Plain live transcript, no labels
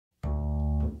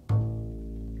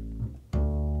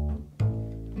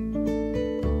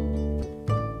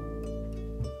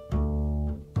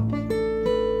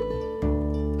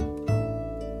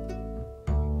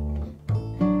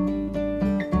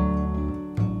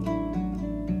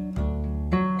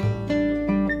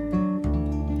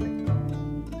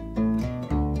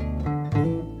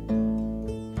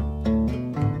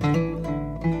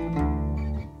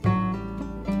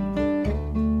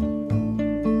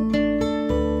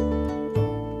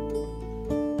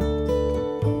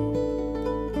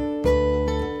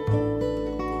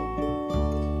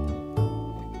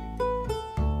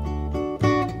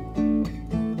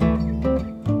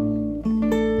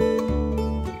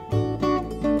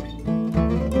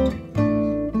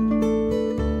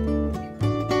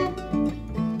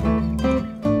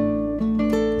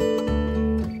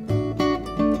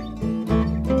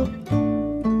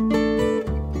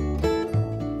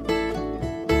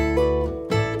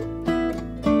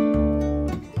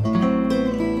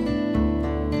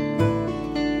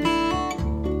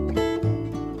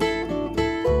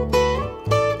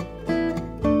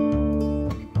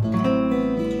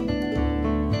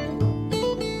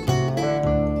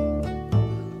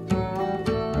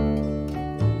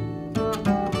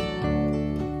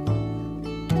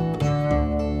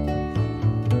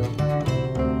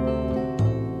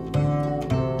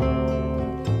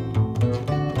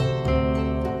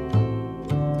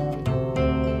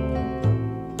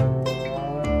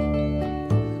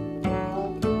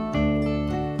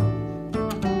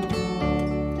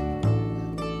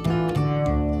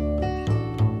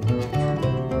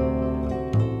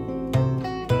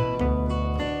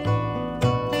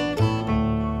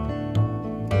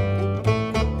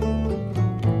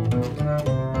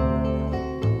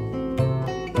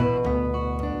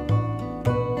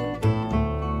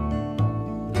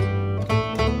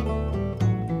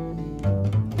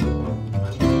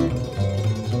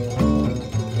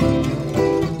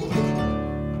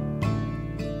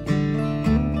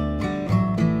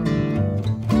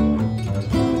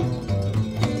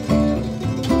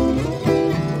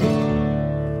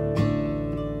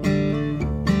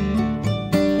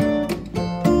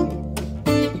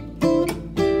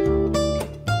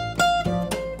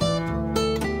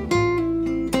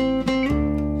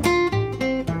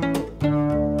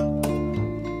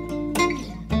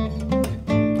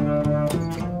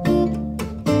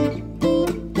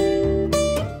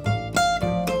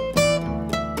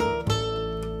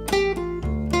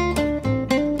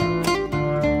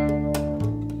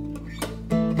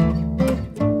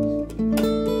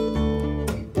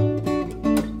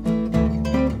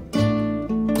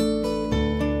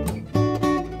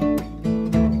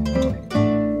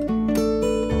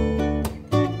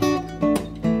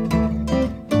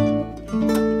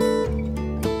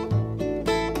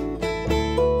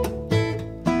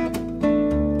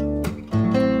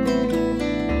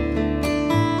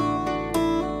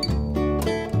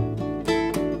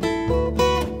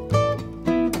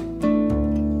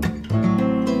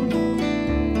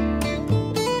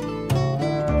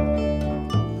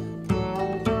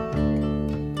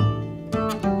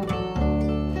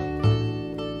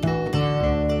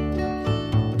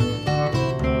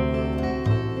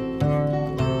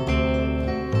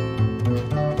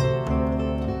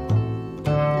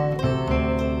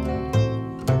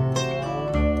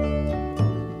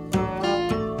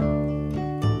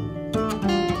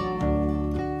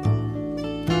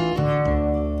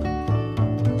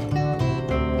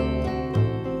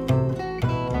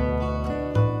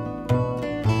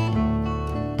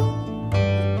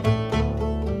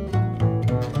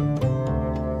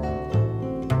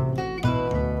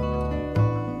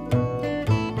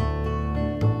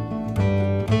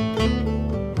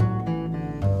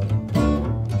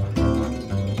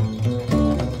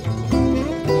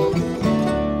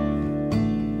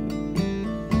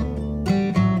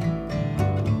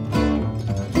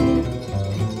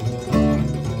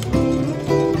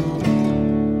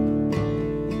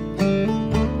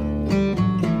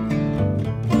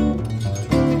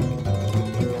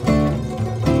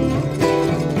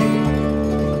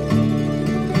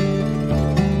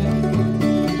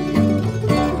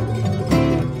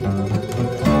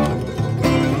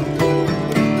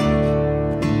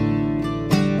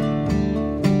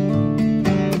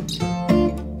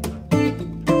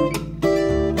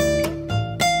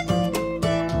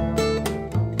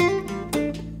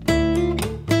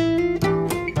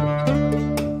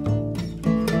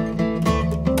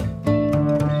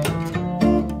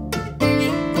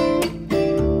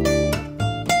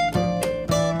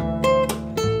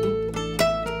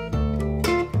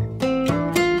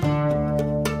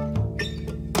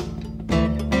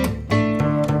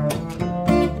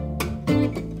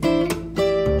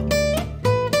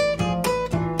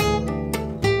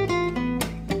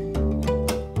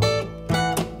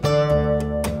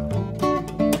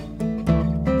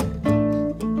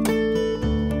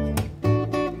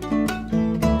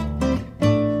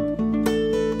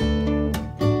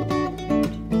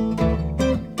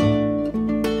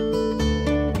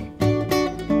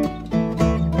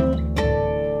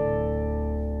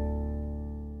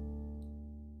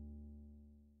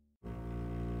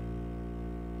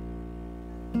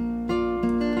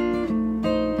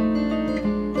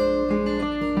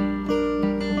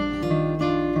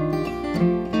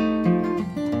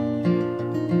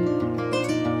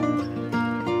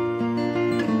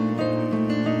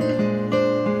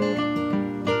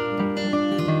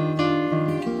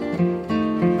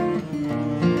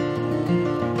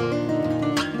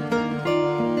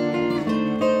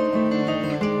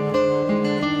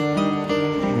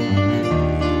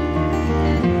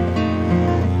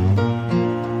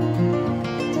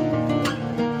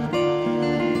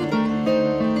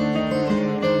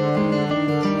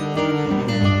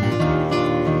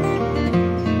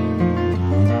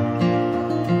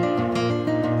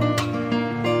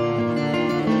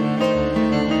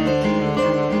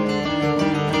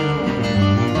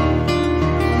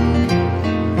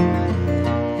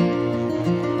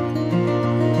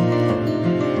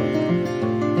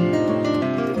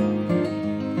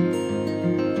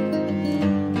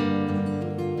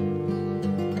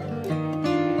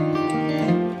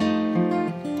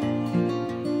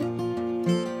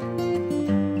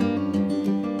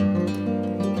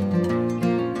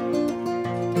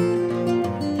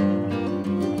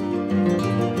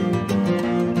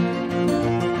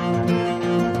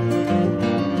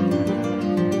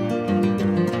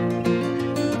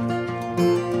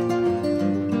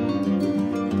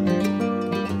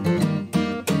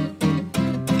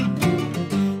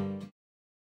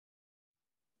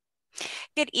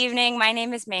good evening. My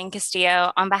name is Maine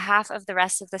Castillo. On behalf of the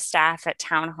rest of the staff at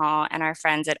Town Hall and our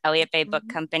friends at Elliott Bay Book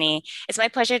Company, it's my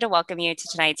pleasure to welcome you to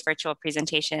tonight's virtual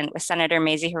presentation with Senator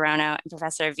Mazie Hirono and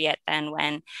Professor Viet Thanh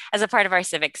Nguyen as a part of our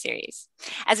civic series.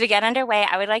 As we get underway,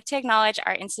 I would like to acknowledge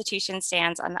our institution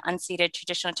stands on the unceded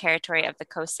traditional territory of the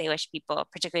Coast Salish people,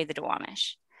 particularly the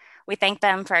Duwamish. We thank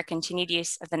them for our continued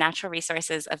use of the natural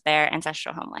resources of their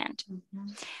ancestral homeland.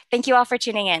 Thank you all for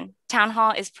tuning in. Town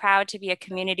Hall is proud to be a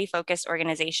community-focused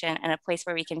organization and a place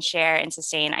where we can share and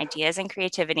sustain ideas and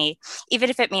creativity, even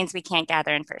if it means we can't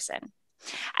gather in person.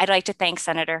 I'd like to thank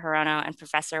Senator Hirono and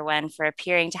Professor Nguyen for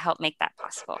appearing to help make that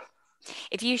possible.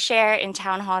 If you share in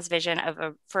Town Hall's vision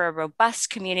for a robust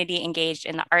community engaged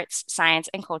in the arts, science,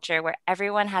 and culture where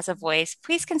everyone has a voice,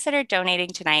 please consider donating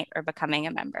tonight or becoming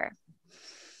a member.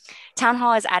 Town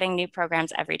Hall is adding new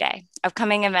programs every day.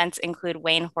 Upcoming events include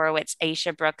Wayne Horowitz,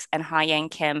 Aisha Brooks, and Ha Yang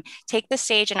Kim take the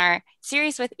stage in our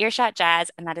series with Earshot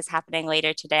Jazz, and that is happening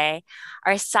later today.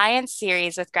 Our science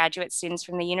series with graduate students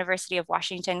from the University of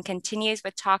Washington continues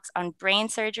with talks on brain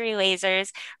surgery,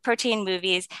 lasers, protein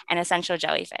movies, and essential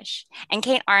jellyfish. And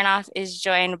Kate Arnoff is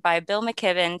joined by Bill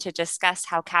McKibben to discuss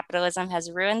how capitalism has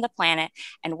ruined the planet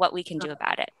and what we can do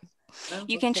about it.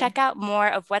 You can check out more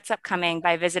of what's upcoming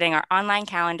by visiting our online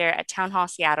calendar at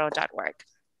townhallseattle.org.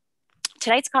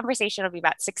 Tonight's conversation will be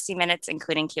about 60 minutes,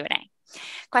 including Q&A.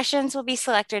 Questions will be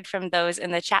selected from those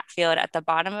in the chat field at the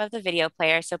bottom of the video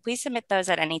player, so please submit those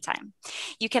at any time.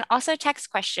 You can also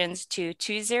text questions to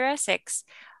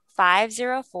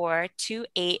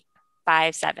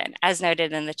 206-504-2857, as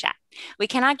noted in the chat. We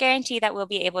cannot guarantee that we'll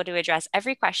be able to address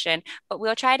every question, but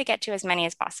we'll try to get to as many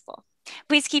as possible.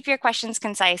 Please keep your questions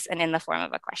concise and in the form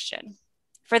of a question.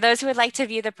 For those who would like to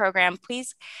view the program,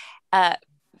 with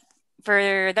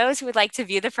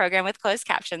closed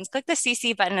captions, click the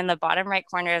CC button in the bottom right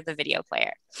corner of the video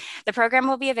player. The program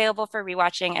will be available for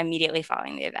rewatching immediately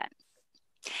following the event.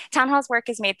 Town Hall's work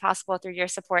is made possible through your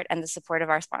support and the support of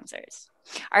our sponsors.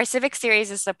 Our civic series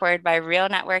is supported by Real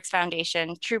Networks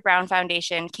Foundation, True Brown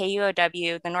Foundation,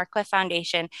 KUOW, the Northcliffe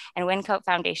Foundation, and Wyncote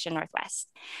Foundation Northwest.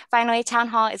 Finally, Town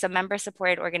Hall is a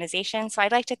member-supported organization, so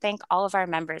I'd like to thank all of our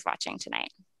members watching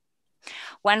tonight.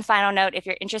 One final note, if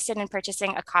you're interested in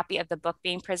purchasing a copy of the book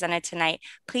being presented tonight,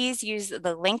 please use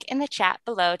the link in the chat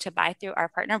below to buy through our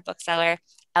partner bookseller,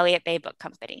 Elliott Bay Book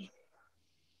Company.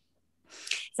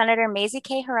 Senator Mazie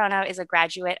K. Hirono is a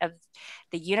graduate of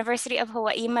the University of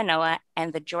Hawaii, Manoa,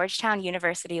 and the Georgetown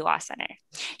University Law Center.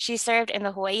 She served in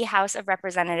the Hawaii House of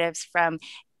Representatives from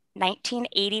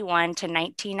 1981 to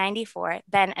 1994,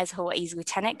 then as Hawaii's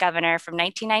Lieutenant Governor from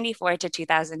 1994 to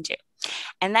 2002,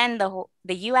 and then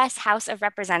the U.S. House of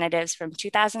Representatives from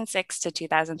 2006 to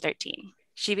 2013.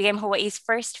 She became Hawaii's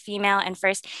first female and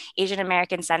first Asian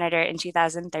American senator in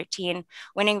 2013,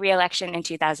 winning re-election in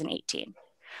 2018.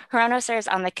 Hirono serves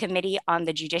on the Committee on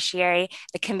the Judiciary,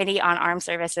 the Committee on Armed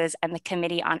Services, and the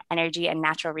Committee on Energy and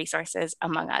Natural Resources,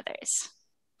 among others.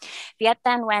 Viet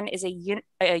Thanh Nguyen is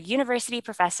a university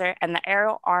professor and the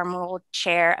Errol Arnold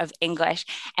Chair of English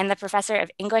and the Professor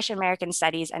of English American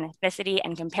Studies and Ethnicity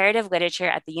and Comparative Literature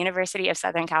at the University of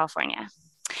Southern California.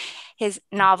 His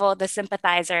novel, The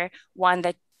Sympathizer, won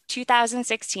the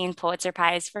 2016 Pulitzer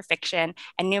Prize for Fiction,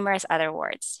 and numerous other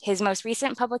awards. His most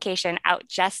recent publication, out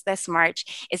just this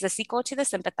March, is a sequel to The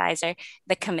Sympathizer,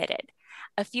 The Committed.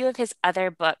 A few of his other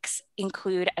books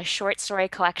include a short story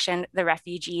collection, The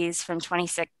Refugees from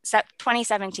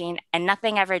 2017, and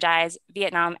Nothing Ever Dies,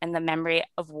 Vietnam and the Memory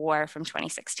of War from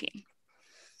 2016.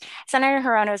 Senator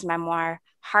Hirono's memoir,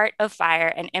 Heart of Fire,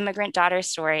 An Immigrant Daughter's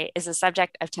Story, is the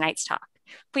subject of tonight's talk.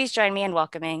 Please join me in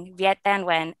welcoming Viet Thanh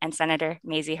Nguyen and Senator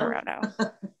Mazie Hirono.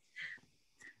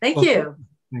 Thank you.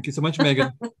 Thank you so much,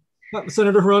 Megan.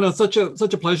 Senator Hirono,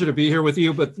 such a pleasure to be here with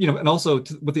you, but and also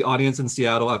with the audience in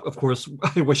Seattle. Of course,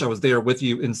 I wish I was there with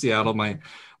you in Seattle, my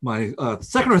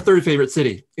second or third favorite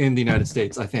city in the United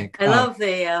States, I think. I love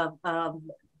the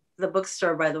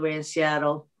bookstore, by the way, in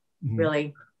Seattle.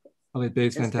 Really. Elliott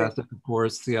Bay's fantastic, of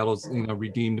course. Seattle's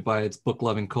redeemed by its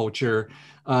book-loving culture.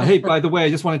 Hey, by the way, I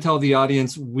just want to tell the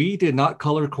audience, we did not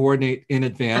color coordinate in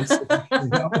advance.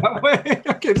 That way.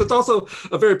 Okay, so it's also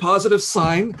a very positive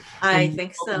sign. I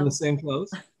think so. In the same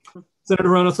clothes. Senator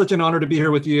Hirono, such an honor to be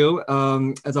here with you.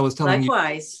 As I was telling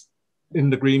Likewise. You in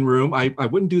the green room, I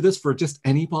wouldn't do this for just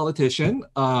any politician.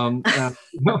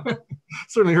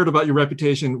 Certainly heard about your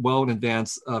reputation well in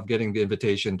advance of getting the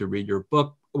invitation to read your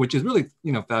book, which is really,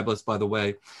 fabulous, by the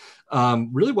way.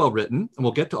 Really well written, and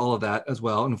we'll get to all of that as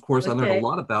well. And of course, I learned a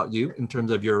lot about you in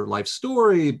terms of your life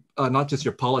story, not just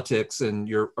your politics and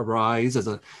your rise as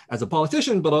a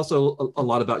politician, but also a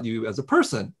lot about you as a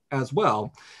person as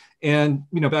well. And,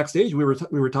 backstage, we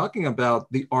were talking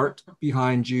about the art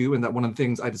behind you, and that one of the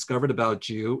things I discovered about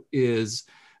you is,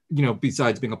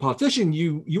 besides being a politician,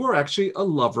 you are actually a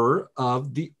lover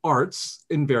of the arts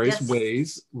in various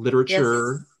ways,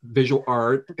 literature, visual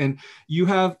art, and you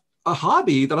have a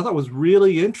hobby that I thought was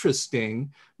really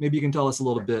interesting. Maybe you can tell us a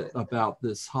little bit about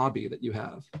this hobby that you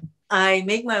have. I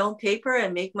make my own paper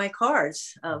and make my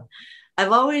cards.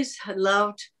 I've always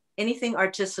loved anything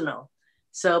artisanal.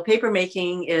 So paper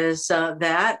making is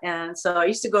that. And so I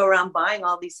used to go around buying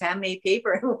all these handmade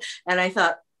paper. And I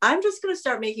thought, I'm just going to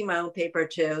start making my own paper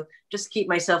to just keep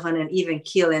myself on an even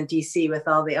keel in DC with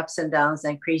all the ups and downs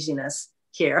and craziness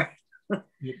here.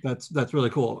 That's really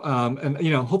cool. And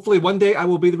hopefully one day I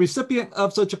will be the recipient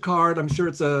of such a card. I'm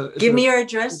sure Give me your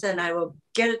address and I will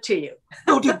get it to you.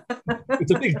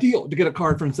 It's a big deal to get a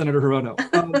card from Senator Hirono.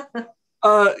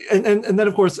 And then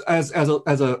of course, as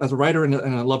a writer and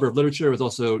a lover of literature, it was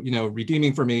also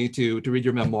redeeming for me to read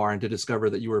your memoir and to discover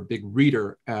that you were a big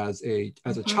reader as a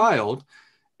child,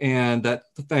 and that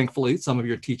thankfully some of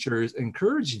your teachers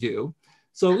encouraged you.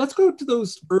 So let's go to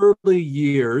those early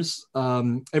years.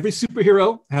 Every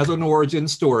superhero has an origin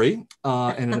story,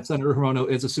 and if Senator Hirono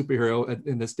is a superhero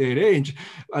in this day and age,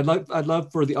 I'd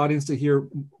love for the audience to hear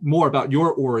more about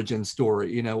your origin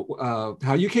story.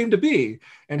 How you came to be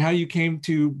and how you came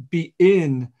to be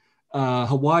in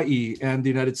Hawaii and the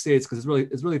United States, because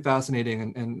it's really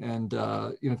fascinating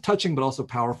and touching, but also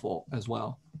powerful as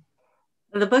well.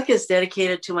 The book is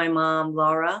dedicated to my mom,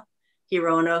 Laura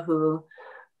Hirono, who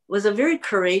was a very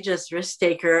courageous risk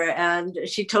taker, and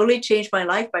she totally changed my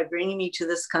life by bringing me to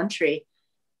this country.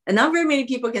 And not very many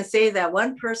people can say that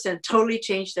one person totally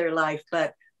changed their life,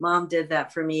 but mom did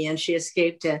that for me. And she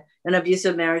escaped an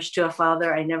abusive marriage to a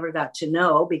father I never got to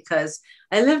know because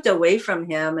I lived away from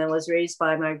him and was raised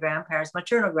by my grandparents,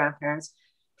 maternal grandparents,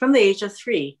 from the age of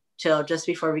 3 till just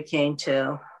before we came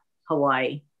to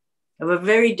Hawaii. I have a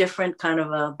very different kind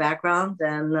of a background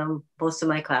than most of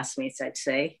my classmates, I'd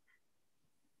say.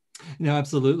 No,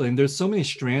 absolutely. And there's so many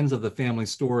strands of the family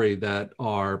story that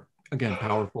are, again,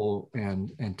 powerful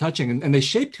and touching, and they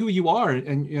shaped who you are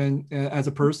and as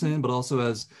a person, but also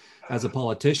as a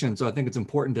politician. So I think it's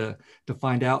important to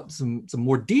find out some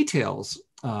more details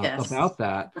about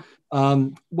that.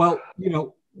 Well,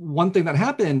 one thing that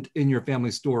happened in your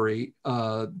family story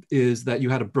is that you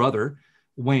had a brother,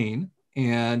 Wayne,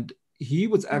 and he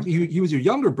was actually he was your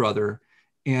younger brother.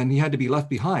 And he had to be left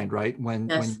behind, right? When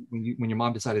your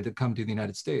mom decided to come to the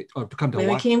United States or to come to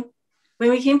Hawaii.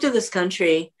 When we came to this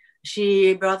country,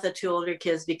 she brought the 2 older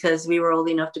kids because we were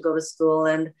old enough to go to school.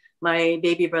 And my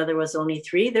baby brother was only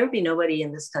 3. There would be nobody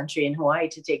in this country in Hawaii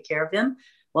to take care of him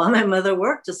while my mother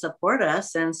worked to support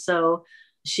us. And so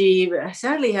she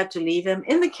sadly had to leave him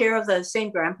in the care of the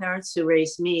same grandparents who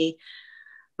raised me.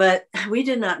 But we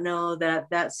did not know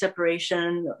that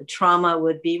separation trauma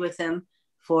would be with him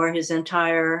for his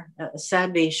entire,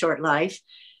 sadly short life,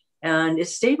 and it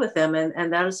stayed with him.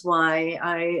 And that is why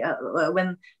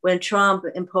when Trump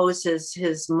imposed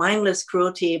his mindless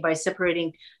cruelty by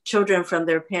separating children from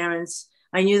their parents,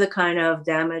 I knew the kind of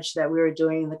damage that we were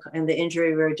doing and the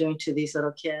injury we were doing to these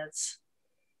little kids.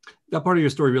 That part of your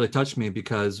story really touched me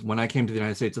because when I came to the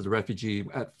United States as a refugee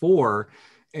at 4,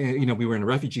 we were in a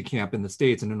refugee camp in the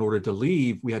States, and in order to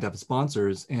leave, we had to have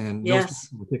sponsors, and no sponsors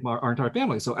would take our entire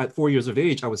family. So at 4 years of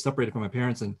age, I was separated from my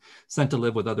parents and sent to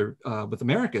live with with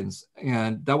Americans,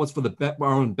 and that was for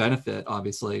our own benefit,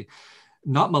 obviously,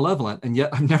 not malevolent. And yet,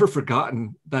 I've never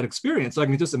forgotten that experience. So I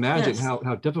can just imagine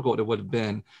how difficult it would have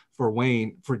been for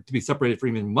Wayne to be separated for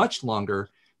even much longer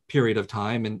period of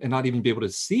time and not even be able to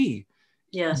see.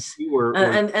 Yes,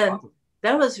 and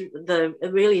that was the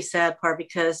really sad part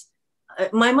because.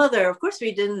 My mother, of course,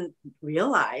 we didn't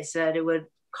realize that it would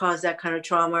cause that kind of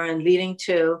trauma and leading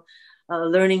to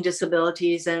learning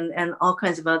disabilities and all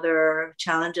kinds of other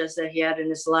challenges that he had in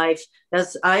his life.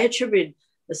 I attribute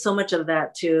so much of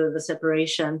that to the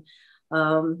separation.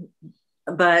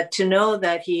 But to know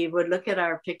that he would look at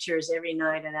our pictures every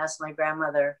night and ask my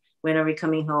grandmother, when are we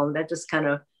coming home? That just kind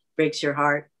of breaks your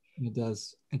heart. It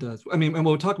does. It does. I mean, and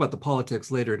we'll talk about the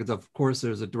politics later, because of course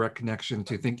there's a direct connection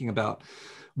to thinking about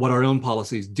what our own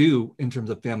policies do in terms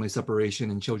of family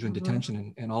separation and children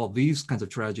detention and all of these kinds of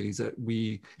tragedies that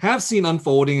we have seen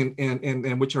unfolding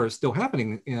and which are still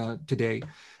happening today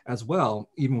as well,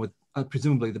 even with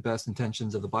presumably the best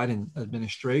intentions of the Biden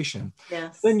administration.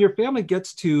 Yes. Then your family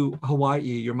gets to Hawaii,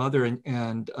 your mother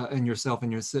and yourself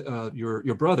and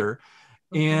your brother,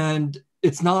 and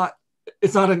it's not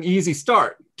an easy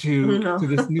start to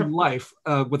this new life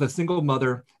with a single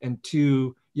mother and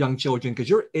 2 young children, because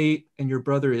you're 8 and your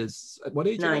brother is at what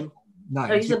age? 9.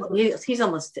 9. Oh,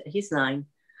 he's 9.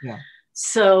 Yeah.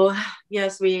 So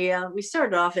yes, we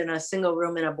started off in a single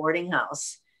room in a boarding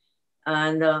house.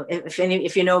 And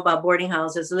if you know about boarding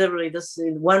houses, literally this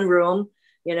is one room,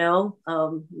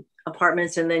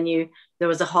 apartments, and then there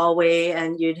was a hallway,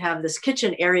 and you'd have this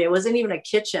kitchen area. It wasn't even a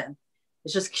kitchen;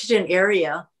 it's just kitchen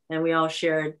area, and we all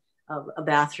shared a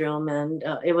bathroom, and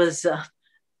it was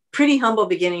pretty humble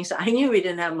beginnings. I knew we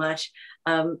didn't have much.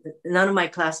 None of my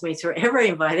classmates were ever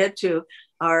invited to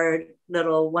our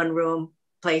little one-room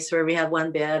place where we had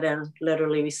one bed, and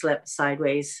literally we slept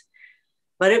sideways.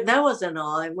 But that wasn't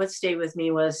all. And what stayed with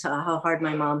me was how hard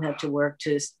my mom had to work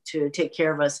to take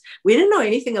care of us. We didn't know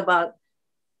anything about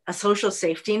a social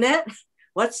safety net.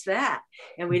 What's that?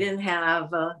 And we didn't have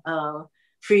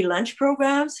free lunch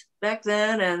programs back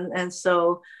then. And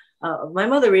so my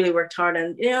mother really worked hard.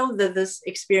 And, this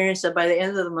experience that by the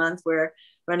end of the month, we're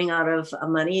running out of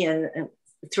money. And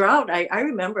throughout, I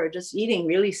remember just eating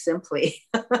really simply.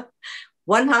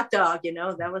 One hot dog,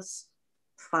 that was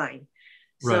fine.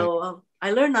 Right. So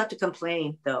I learned not to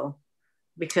complain, though,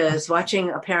 because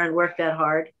watching a parent work that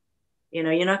hard,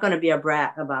 you're not going to be a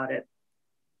brat about it.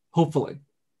 Hopefully.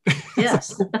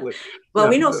 Yes. Hopefully. Well,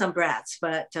 we know some brats,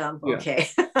 but okay.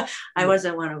 I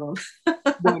wasn't one of them.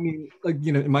 Well, I mean,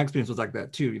 my experience was like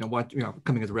that too.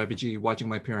 Coming as a refugee, watching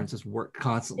my parents just work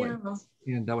constantly,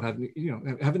 and that would have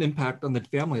have an impact on the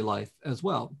family life as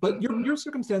well. But your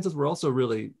circumstances were also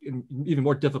really even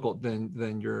more difficult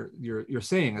than you're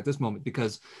saying at this moment,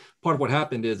 because part of what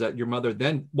happened is that your mother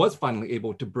then was finally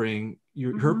able to bring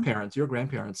her parents, your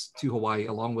grandparents, to Hawaii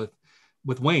along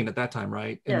with Wayne at that time,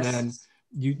 right? Yes. And then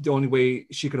the only way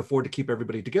she could afford to keep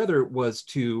everybody together was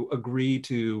to agree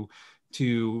to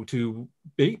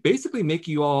basically make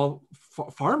you all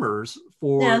farmers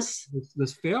for this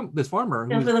farmer.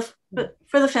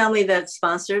 For the family that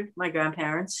sponsored my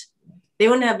grandparents. They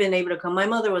wouldn't have been able to come. My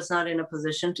mother was not in a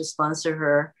position to sponsor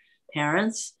her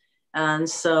parents. And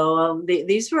so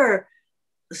these were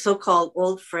so-called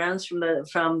old friends from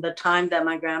the time that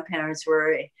my grandparents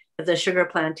were at the sugar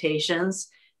plantations.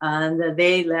 And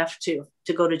they left to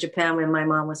go to Japan when my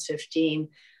mom was 15.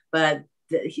 But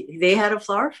they had a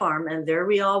flower farm, and there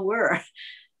we all were.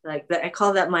 I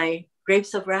call that my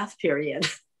grapes of wrath period.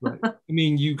 Right. I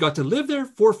mean, you got to live there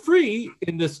for free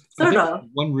in this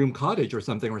one-room cottage or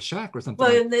something, or shack or something.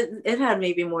 Well, it had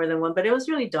maybe more than one, but it was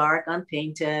really dark,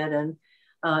 unpainted, and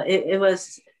it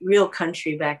was real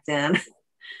country back then.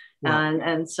 Wow.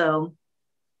 And so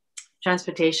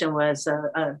transportation was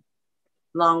a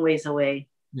long ways away.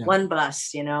 Yeah. One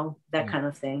bus, that kind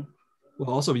of thing. Well,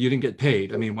 also you didn't get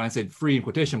paid. I mean, when I said free in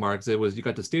quotation marks, it was you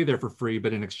got to stay there for free,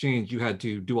 but in exchange you had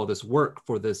to do all this work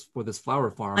for this flower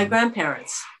farm. My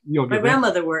grandparents, my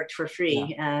grandmother worked for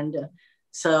free, and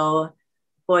so,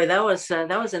 boy, that was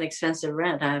an expensive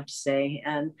rent, I have to say,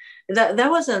 and that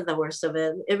wasn't the worst of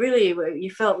it. It really,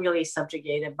 you felt really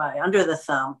subjugated under the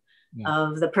thumb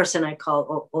of the person I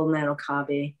call Old Man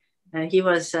Okabe. And he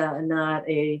was not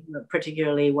a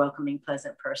particularly welcoming,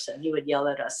 pleasant person. He would yell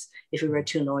at us if we were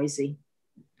too noisy.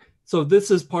 So this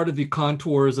is part of the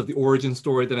contours of the origin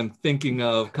story that I'm thinking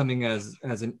of, coming as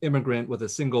an immigrant with a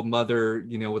single mother,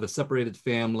 with a separated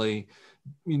family,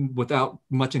 without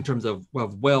much in terms of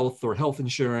wealth or health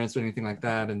insurance or anything like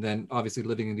that. And then obviously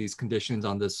living in these conditions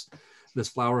on this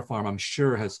flower farm, I'm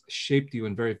sure has shaped you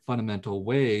in very fundamental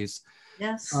ways.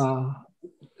 Yes.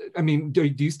 I mean, do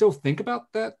you still think about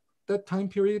that time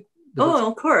period?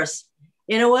 Of course.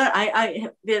 You know what?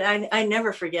 I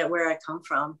never forget where I come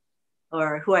from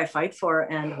or who I fight for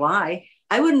and why.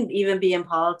 I wouldn't even be in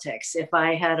politics if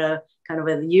I had a kind of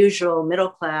a usual middle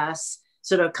class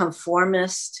sort of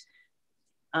conformist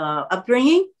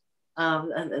upbringing.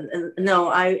 No,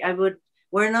 I would,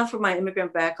 were it not for my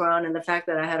immigrant background and the fact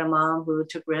that I had a mom who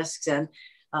took risks and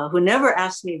who never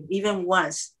asked me even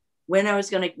once when I was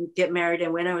going to get married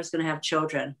and when I was going to have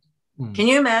children. Can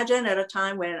you imagine at a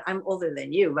time when I'm older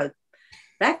than you, but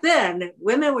back then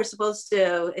women were supposed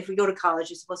to, if we go to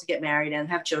college, you're supposed to get married and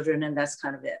have children, and that's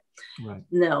kind of it. Right.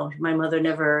 No, my mother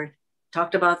never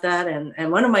talked about that.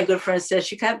 And one of my good friends said,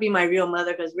 she can't be my real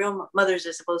mother because real mothers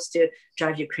are supposed to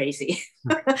drive you crazy.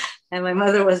 And my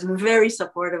mother was very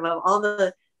supportive of all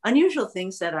the unusual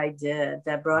things that I did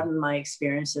that broadened my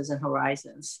experiences and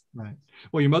horizons. Right.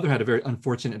 Well, your mother had a very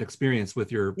unfortunate experience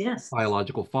with your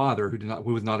biological father,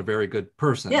 who was not a very good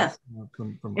person. Yes.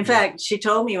 In fact, she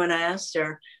told me when I asked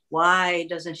her, why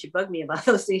doesn't she bug me about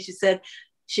those things? She said,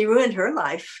 she ruined her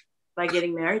life by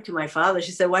getting married to my father.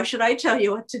 She said, why should I tell you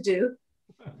what to do?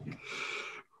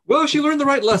 Well, she learned the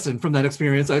right lesson from that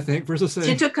experience, I think, versus saying...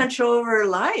 She took control over her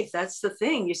life. That's the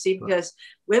thing, you see, because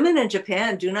women in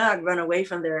Japan do not run away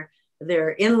from their their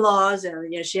in-laws,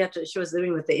 and she was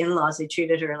living with the in-laws. They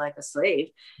treated her like a slave,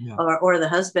 yeah. or the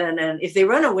husband. And if they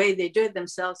run away, they do it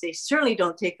themselves. They certainly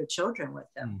don't take the children with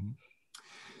them. Mm-hmm.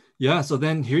 Yeah. So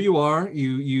then here you are.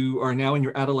 You are now in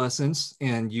your adolescence,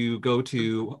 and you go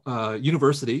to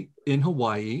university in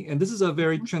Hawaii. And this is a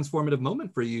very transformative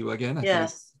moment for you again, I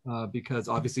think, because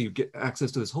obviously you get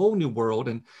access to this whole new world,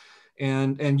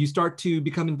 and you start to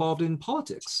become involved in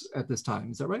politics at this time.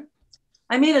 Is that right?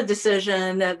 I made a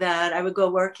decision that I would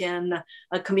go work in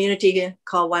a community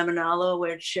called Waimanalo,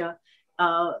 which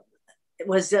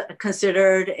was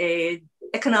considered a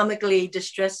economically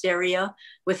distressed area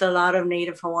with a lot of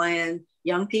Native Hawaiian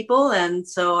young people. And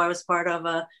so I was part of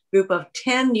a group of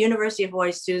 10 University of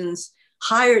Hawaii students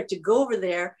hired to go over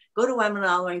there, go to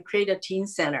Waimanalo and create a teen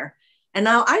center. And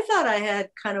now I thought I had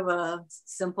kind of a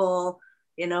simple,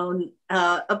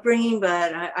 upbringing,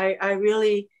 but I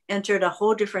really entered a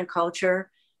whole different culture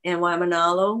in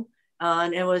Waimanalo.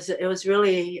 And it was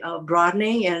really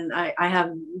broadening. And I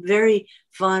have very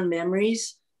fond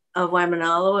memories of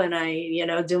Waimanalo, and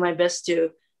I, do my best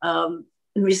to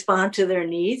respond to their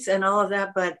needs and all of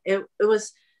that. But it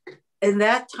was in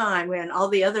that time when all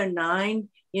the other 9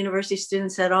 university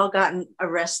students had all gotten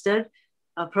arrested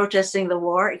protesting the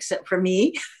war, except for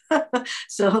me.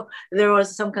 So there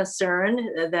was some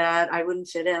concern that I wouldn't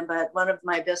fit in. But one of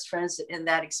my best friends in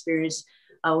that experience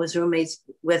was roommates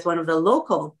with one of the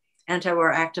local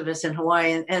anti-war activists in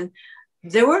Hawaii. And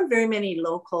there weren't very many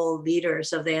local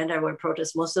leaders of the anti-war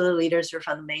protests. Most of the leaders were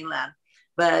from the mainland.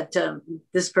 But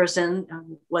this person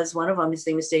was one of them. His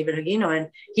name is David Hagino. And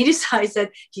he decides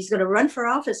that he's going to run for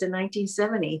office in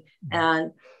 1970.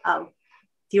 And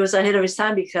he was ahead of his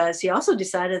time because he also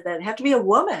decided that it had to be a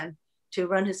woman to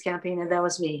run his campaign. And that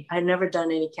was me. I'd never done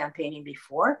any campaigning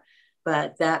before,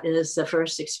 but that is the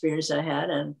first experience I had.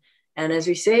 And as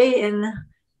we say in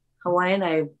Hawaiian,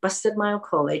 I busted my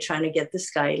okole trying to get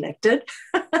this guy elected.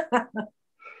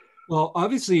 Well,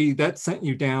 obviously that sent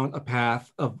you down a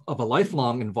path of a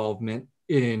lifelong involvement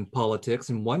in politics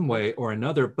in one way or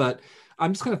another. But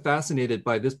I'm just kind of fascinated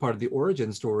by this part of the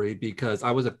origin story, because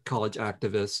I was a college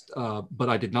activist, but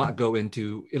I did not go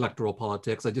into electoral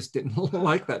politics. I just didn't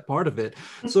like that part of it.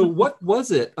 So what was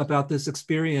it about this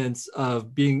experience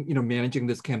of being, managing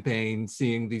this campaign,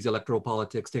 seeing these electoral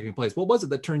politics taking place? What was it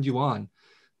that turned you on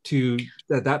to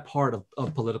that part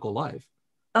of political life?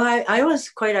 I was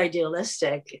quite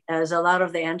idealistic, as a lot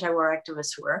of the anti-war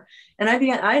activists were. And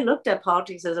I looked at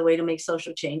politics as a way to make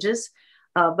social changes.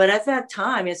 But at that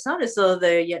time, it's not as though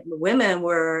the women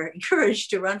were encouraged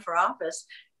to run for office.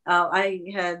 I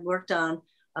had worked on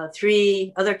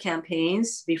 3 other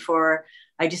campaigns before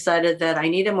I decided that I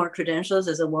needed more credentials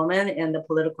as a woman in the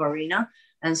political arena.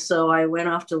 And so I went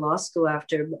off to law school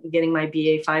after getting my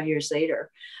BA 5 years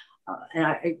later.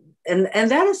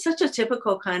 And that is such a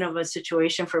typical kind of a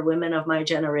situation for women of my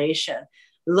generation.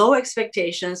 Low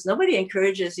expectations. Nobody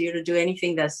encourages you to do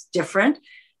anything that's different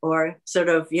or sort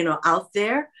of, out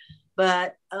there.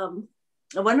 But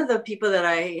one of the people that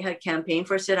I had campaigned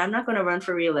for said, I'm not going to run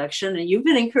for re-election. And you've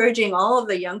been encouraging all of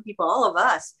the young people, all of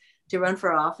us, to run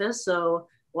for office. So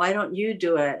why don't you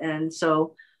do it? And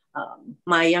so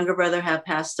my younger brother had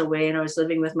passed away, and I was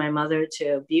living with my mother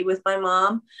to be with my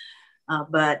mom.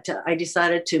 But I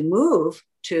decided to move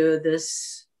to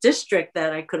this district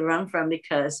that I could run from,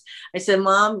 because I said,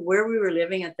 Mom, where we were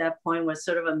living at that point was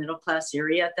sort of a middle-class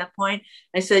area at that point.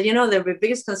 I said, the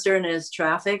biggest concern is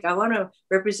traffic. I want to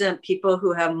represent people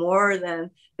who have more than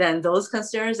those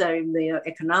concerns, the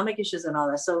economic issues and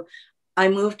all that. So I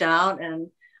moved out,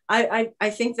 and I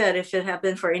think that if it had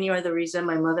been for any other reason,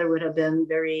 my mother would have been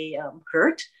very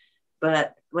hurt.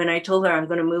 But when I told her I'm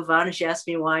going to move on, and she asked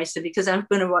me why, I said, because I'm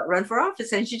going to run for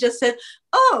office. And she just said,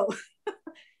 oh,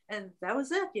 and that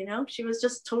was it. She was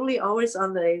just totally always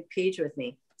on the page with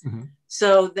me. Mm-hmm.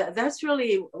 So that's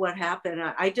really what happened.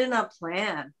 I did not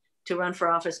plan to run for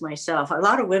office myself. A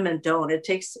lot of women don't. It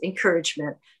takes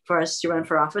encouragement for us to run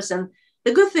for office. And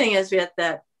the good thing is, Viet,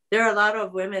 that there are a lot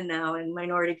of women now and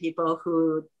minority people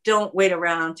who don't wait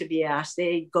around to be asked.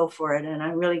 They go for it. And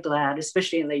I'm really glad,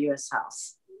 especially in the U.S.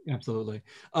 House. Absolutely.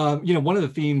 One of the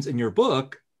themes in your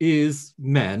book is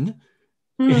men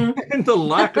and the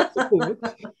lack of support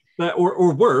that,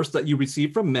 or worse, that you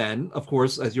receive from men. Of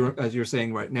course, as you're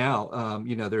saying right now,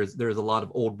 there's a lot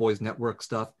of old boys network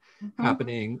stuff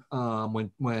happening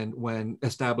when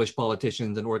established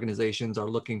politicians and organizations are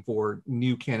looking for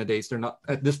new candidates. They're not,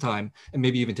 at this time, and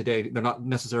maybe even today, they're not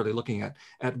necessarily looking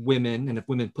at women. And if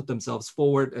women put themselves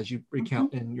forward, as you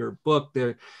recount in your book,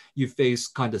 you face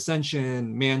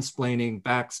condescension, mansplaining,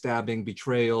 backstabbing,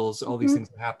 betrayals, all these things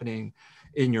are happening.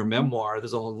 in your memoir.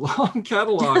 There's a long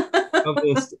catalog of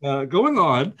this going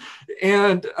on.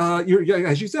 And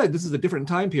as you said, this is a different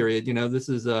time period. This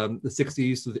is the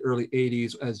 60s to the early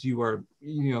 80s as you are,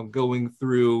 going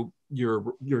through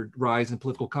your rise in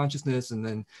political consciousness and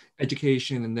then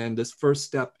education and then this first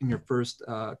step in your first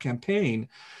campaign.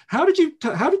 How did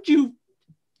you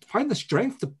find the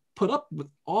strength to put up with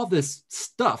all this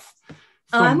stuff?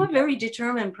 I'm a very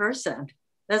determined person.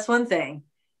 That's one thing.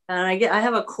 And I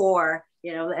have a core,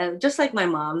 and just like my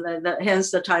mom,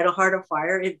 hence the title Heart of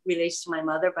Fire. It relates to my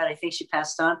mother, but I think she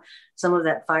passed on some of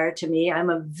that fire to me. I'm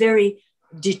a very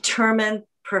determined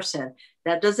person.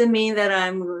 That doesn't mean that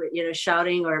I'm,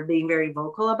 shouting or being very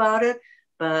vocal about it.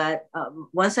 But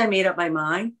once I made up my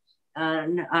mind,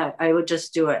 I would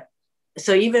just do it.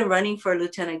 So even running for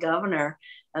lieutenant governor,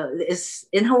 is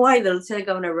in Hawaii, the lieutenant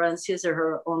governor runs his or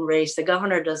her own race. The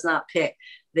governor does not pick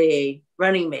the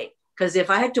running mate. Because if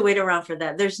I had to wait around for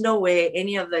that, there's no way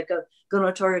any of the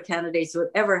gubernatorial candidates would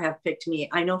ever have picked me.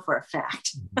 I know for a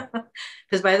fact.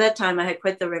 Because by that time, I had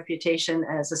quite the reputation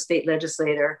as a state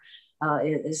legislator.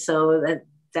 So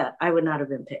that I would not have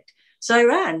been picked. So I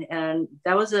ran, and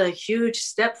that was a huge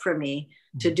step for me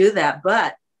to do that.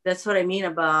 But that's what I mean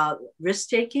about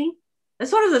risk-taking.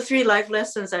 That's one of the 3 life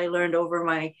lessons I learned over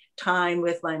my time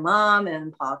with my mom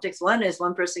and politics. One is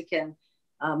one person can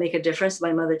make a difference.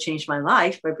 My mother changed my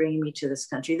life by bringing me to this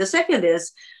country. The second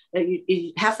is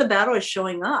that half the battle is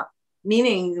showing up,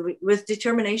 meaning with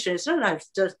determination. It's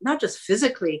not just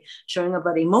physically showing up,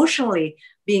 but emotionally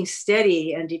being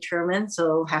steady and determined.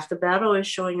 So half the battle is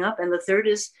showing up. And the third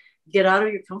is get out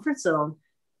of your comfort zone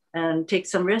and take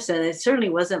some risks. And it certainly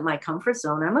wasn't my comfort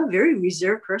zone. I'm a very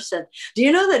reserved person. Do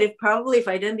you know that if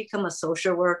I didn't become a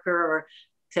social worker or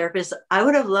therapist, I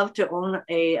would have loved to own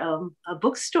a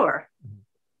bookstore.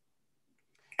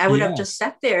 I would have just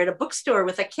sat there at a bookstore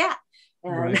with a cat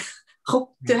and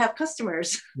hope to have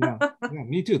customers. Yeah,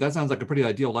 me too. That sounds like a pretty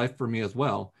ideal life for me as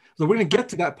well. So we're going to get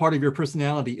to that part of your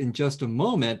personality in just a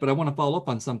moment, but I want to follow up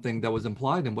on something that was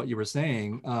implied in what you were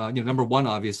saying. Number one,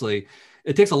 obviously,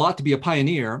 it takes a lot to be a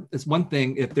pioneer. It's one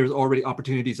thing if there's already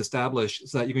opportunities established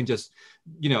so that you can just,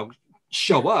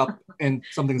 show up and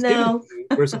something's given to you,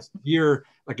 versus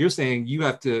like you're saying, you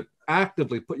have to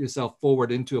actively put yourself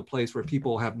forward into a place where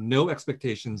people have no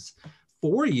expectations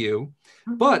for you.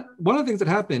 But one of the things that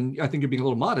happened, I think you're being a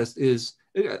little modest, is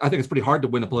I think it's pretty hard to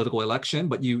win a political election,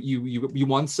 but you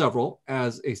won several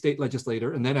as a state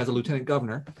legislator and then as a lieutenant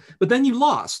governor, but then you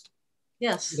lost.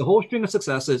 Yes. The whole string of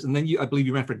successes. And then I believe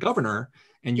you ran for governor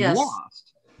and you lost.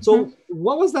 So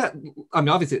what was that? I mean,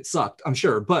 obviously it sucked, I'm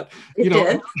sure, but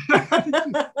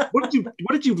what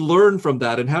did you learn from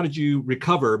that, and how did you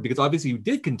recover? Because obviously you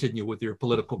did continue with your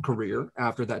political career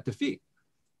after that defeat.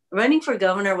 Running for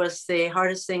governor was the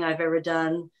hardest thing I've ever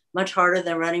done, much harder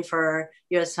than running for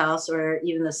U.S. House or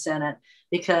even the Senate,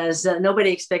 because nobody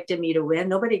expected me to win.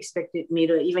 Nobody expected me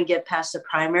to even get past the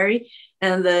primary.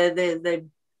 And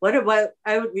what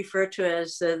I would refer to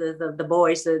as the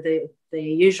boys, the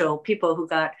usual people who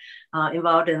got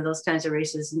involved in those kinds of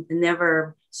races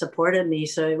never supported me.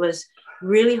 So it was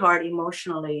really hard,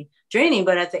 emotionally draining.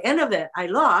 But at the end of it, I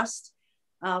lost.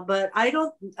 But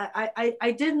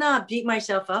I did not beat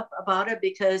myself up about it,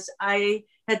 because I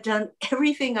had done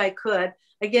everything I could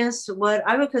against what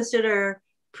I would consider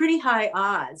pretty high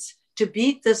odds to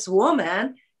beat this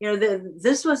woman.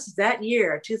 This was that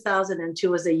year,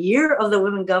 2002 was the year of the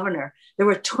women governor. There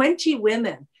were 20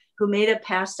 women who made it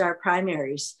past our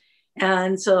primaries.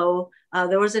 And so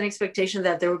there was an expectation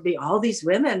that there would be all these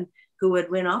women who would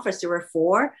win office. There were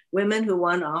 4 women who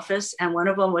won office, and one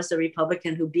of them was the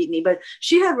Republican who beat me, but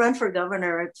she had run for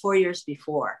governor 4 years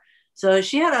before. So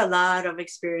she had a lot of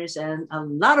experience and a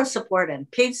lot of support and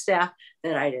paid staff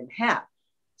that I didn't have.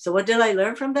 So what did I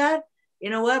learn from that? You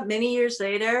know what? Many years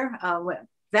later,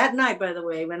 that night, by the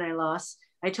way, when I lost,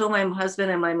 I told my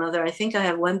husband and my mother, I think I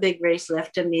have one big race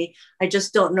left in me. I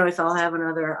just don't know if I'll have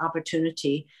another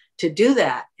opportunity to do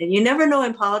that. And you never know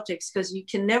in politics, because you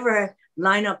can never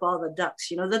line up all the ducks.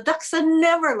 The ducks are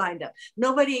never lined up.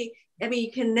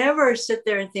 You can never sit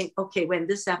there and think, okay, when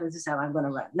this happens, I'm going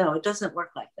to run. No, it doesn't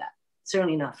work like that.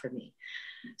 Certainly not for me.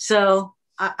 So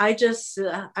I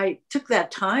took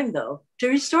that time, though, to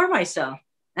restore myself.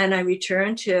 And I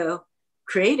returned to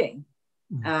creating.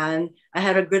 And I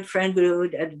had a good friend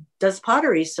who does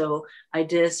pottery. So I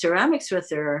did ceramics with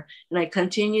her, and I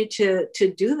continued to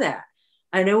do that.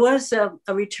 And it was a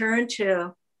return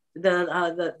to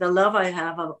the love I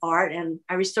have of art, and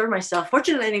I restored myself.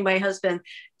 Fortunately, my husband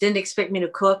didn't expect me to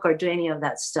cook or do any of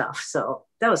that stuff. So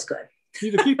that was good.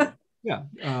 He's a keeper. Yeah.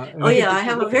 I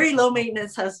have a very low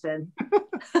maintenance husband.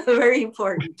 Very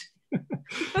important.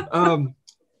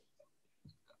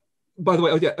 by the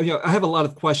way, oh yeah, I have a lot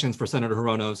of questions for Senator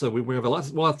Hirono, so we have a lot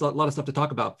of stuff to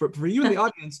talk about. For you in the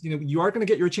audience, you are going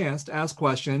to get your chance to ask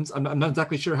questions. I'm not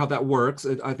exactly sure how that works.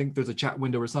 I think there's a chat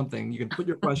window or something. You can put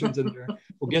your questions in there.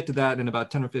 We'll get to that in about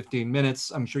 10 or 15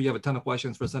 minutes. I'm sure you have a ton of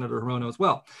questions for Senator Hirono as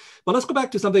well. But let's go back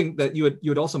to something that you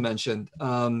had also mentioned,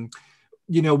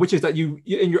 which is that you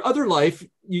in your other life,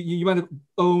 you might have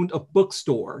owned a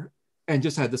bookstore and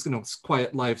just had this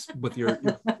quiet life with your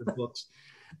books.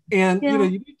 And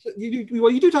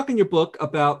you do talk in your book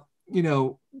about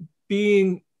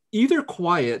being either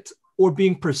quiet or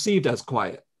being perceived as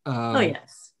quiet.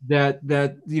 Yes.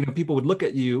 That people would look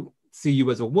at you, see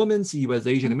you as a woman, see you as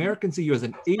Asian American, see you as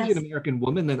an Asian American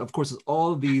woman. Then of course there's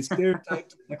all of these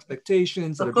stereotypes and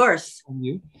expectations that are on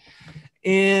you.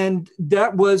 And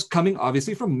that was coming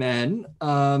obviously from men,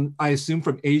 I assume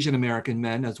from Asian American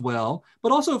men as well,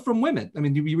 but also from women. I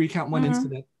mean, you recount one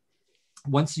incident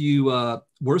once you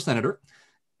were a senator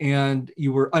and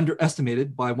you were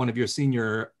underestimated by one of your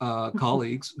senior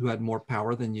colleagues who had more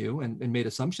power than you and made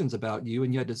assumptions about you,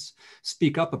 and you had to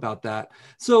speak up about that.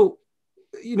 So,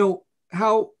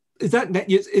 how is that?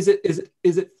 Is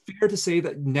it fair to say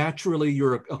that naturally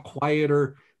you're a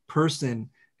quieter person,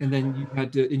 and then you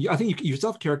had to? And I think you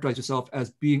yourself characterize yourself as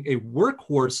being a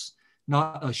workhorse,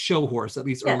 not a show horse, at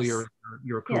least earlier in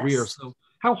your career. Yes. So,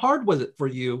 how hard was it for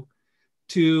you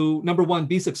to, number one,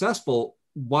 be successful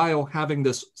while having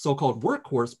this so-called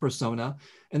workhorse persona?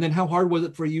 And then how hard was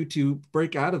it for you to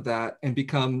break out of that and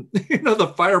become,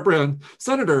 the firebrand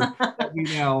senator that we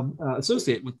now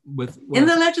associate with? In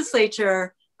the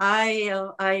legislature, I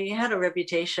had a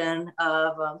reputation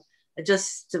of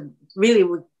just really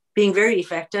being very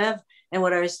effective in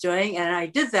what I was doing. And I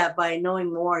did that by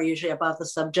knowing more usually about the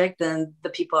subject than the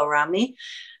people around me.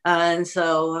 And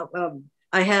so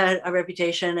I had a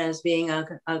reputation as being a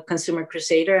consumer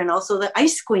crusader and also the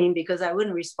ice queen, because I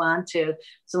wouldn't respond to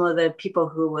some of the people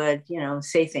who would,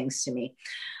 say things to me.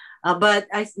 But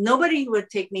nobody would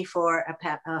take me for a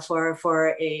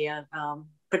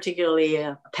particularly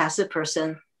a passive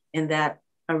person in that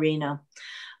arena.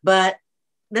 But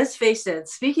let's face it,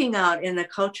 speaking out in the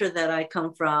culture that I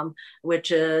come from,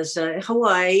 which is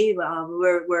Hawaii,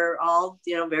 we're all,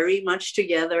 very much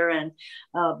together, and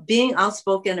being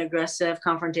outspoken, aggressive,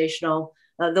 confrontational,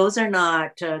 those are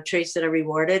not traits that are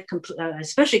rewarded,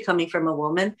 especially coming from a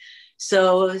woman.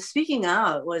 So speaking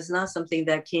out was not something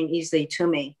that came easily to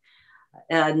me.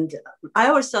 And I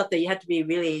always thought that you had to be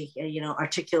really,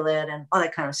 articulate and all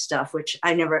that kind of stuff, which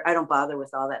I don't bother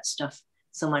with all that stuff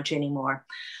so much anymore.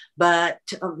 But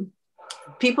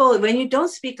people, when you don't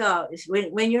speak out,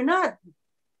 when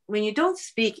you don't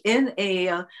speak in a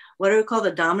what do we call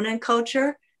the dominant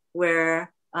culture,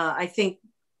 where I think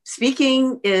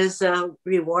speaking is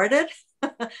rewarded.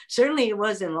 Certainly, it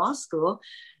was in law school.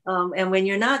 And when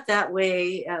you're not that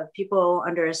way, people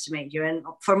underestimate you. And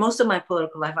for most of my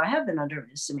political life, I have been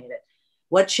underestimated.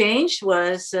 What changed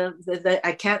was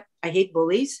I hate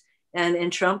bullies. And in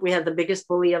Trump, we had the biggest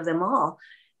bully of them all.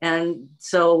 And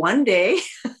so one day,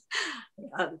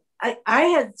 I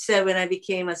had said when I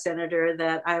became a senator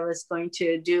that I was going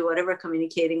to do whatever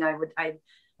communicating I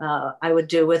would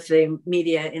do with the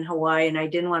media in Hawaii. And I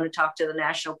didn't want to talk to the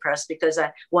national press because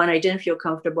I didn't feel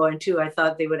comfortable. And two, I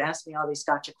thought they would ask me all these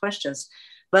gotcha questions.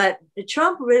 But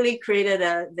Trump really created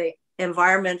the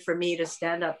environment for me to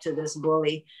stand up to this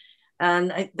bully.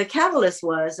 And the catalyst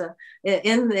was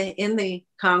in the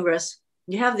Congress,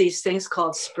 you have these things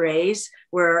called sprays,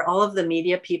 where all of the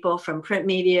media people from print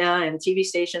media and TV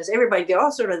stations, everybody, they're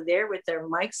all sort of there with their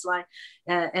mics line,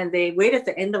 and they wait at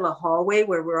the end of a hallway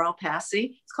where we're all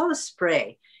passing. It's called a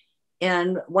spray.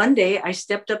 And one day I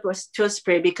stepped up to a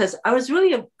spray because I was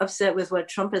really upset with what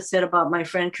Trump had said about my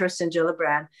friend Kirsten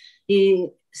Gillibrand. He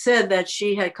said that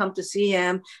she had come to see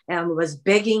him and was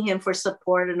begging him for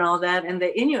support and all that. And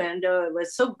the innuendo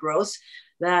was so gross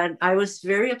that I was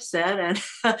very upset. And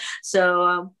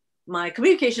so my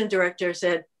communication director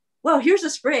said, well, here's a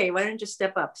spray. Why don't you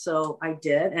step up? So I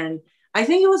did. And I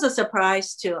think it was a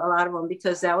surprise to a lot of them,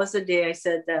 because that was the day I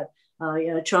said that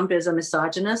Trump is a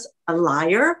misogynist, a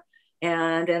liar,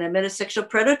 and an admitted sexual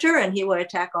predator, and he will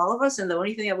attack all of us. And the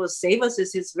only thing that will save us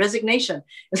is his resignation.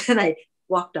 And then I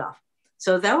walked off.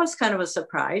 So that was kind of a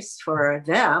surprise for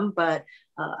them, but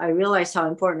I realized how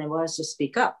important it was to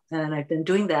speak up. And I've been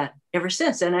doing that ever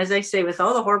since. And as I say, with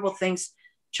all the horrible things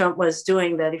Trump was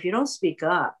doing, that if you don't speak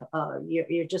up,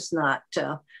 you're just not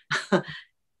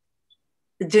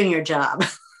doing your job.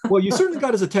 Well, you certainly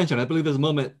got his attention. I believe there's a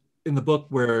moment in the book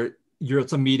where you're at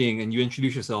some meeting and you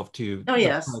introduce yourself to the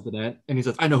president, and he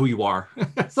says, I know who you are.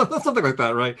 Something like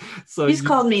that, right? So he's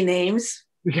called me names,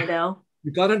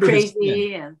 You got under his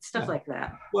crazy skin. and stuff like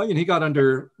that. Well, he got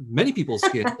under many people's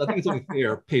skin. I think it's only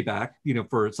fair payback,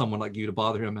 for someone like you to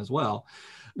bother him as well.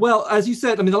 Well, as you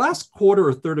said, I mean, the last quarter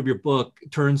or third of your book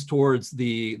turns towards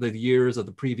the years of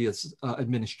the previous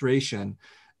administration.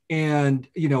 And,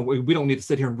 we don't need to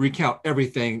sit here and recount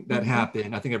everything that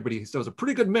happened. I think everybody still has a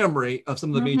pretty good memory of some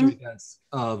of the major events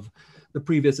of the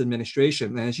previous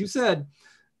administration. And as you said,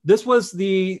 this was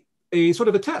a sort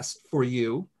of a test for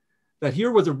you, that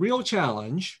here was a real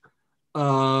challenge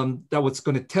that was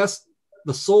going to test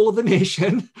the soul of the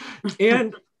nation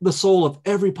and the soul of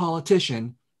every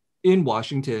politician in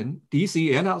Washington,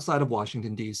 D.C. and outside of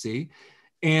Washington, D.C.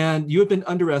 And you had been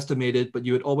underestimated, but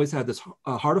you had always had this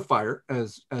heart of fire,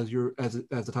 as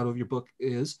the title of your book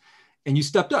is, and you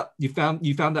stepped up. You found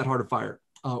that heart of fire,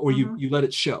 or you let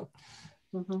it show.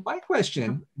 My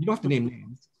question, you don't have to name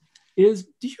names, is: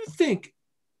 do you think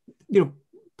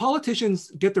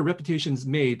politicians get their reputations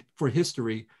made for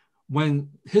history when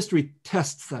history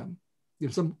tests them?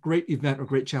 Some great event or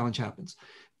great challenge happens.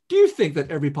 Do you think that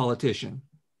every politician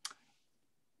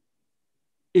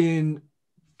in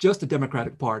just the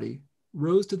Democratic Party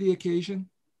rose to the occasion?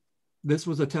 This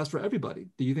was a test for everybody.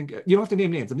 Do you think, you don't have to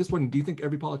name names, I'm just wondering, do you think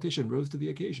every politician rose to the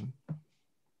occasion?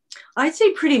 I'd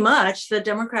say pretty much. The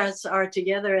Democrats are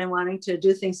together and wanting to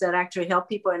do things that actually help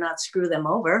people and not screw them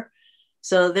over.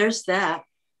 So there's that.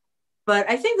 But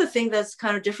I think the thing that's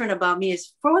kind of different about me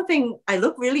is, for one thing, I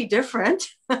look really different.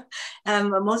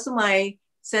 Most of my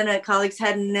Senate colleagues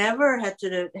had never had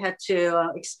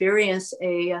to experience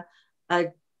an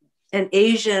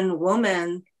Asian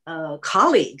woman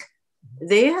colleague.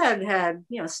 They had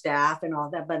staff and all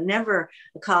that, but never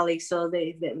a colleague. So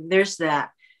there's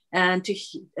that, and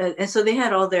so they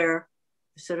had all their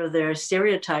their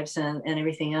stereotypes and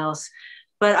everything else.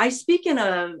 But I speak in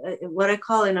what I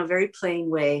call in a very plain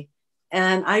way.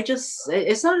 And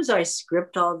it's not as though I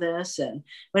script all this. And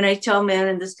when I tell men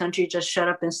in this country, just shut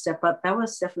up and step up, that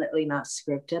was definitely not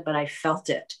scripted, but I felt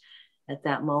it at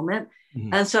that moment.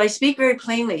 And so I speak very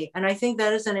plainly. And I think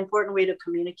that is an important way to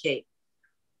communicate.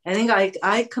 I think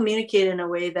I communicate in a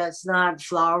way that's not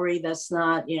flowery, that's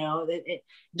not, it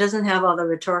doesn't have all the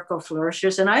rhetorical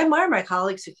flourishes. And I admire my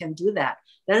colleagues who can do that.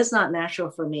 That is not natural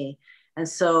for me. And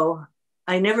so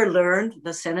I never learned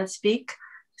the Senate speak.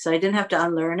 So I didn't have to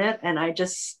unlearn it. And I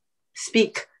just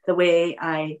speak the way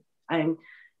I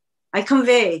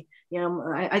convey,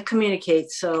 I communicate.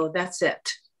 So that's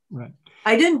it. Right.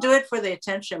 I didn't do it for the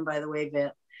attention, by the way,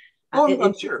 Viet. Oh,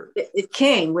 I'm sure. It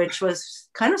came, which was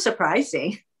kind of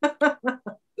surprising.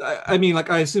 I mean,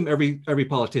 I assume every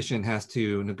politician has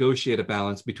to negotiate a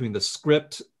balance between the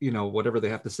script, whatever they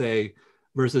have to say,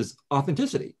 versus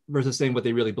authenticity, versus saying what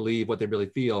they really believe, what they really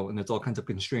feel. And it's all kinds of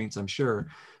constraints, I'm sure.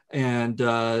 And,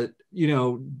 so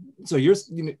you're,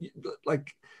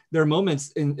 there are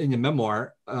moments in your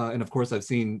memoir, and of course I've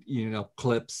seen,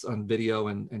 clips on video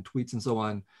and tweets and so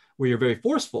on, where you're very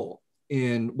forceful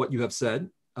in what you have said,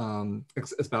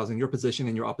 espousing your position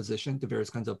and your opposition to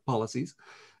various kinds of policies.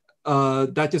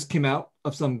 That just came out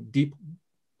of some deep,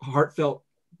 heartfelt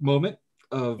moment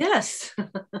of... Yes.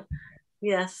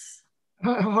 Yes.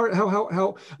 How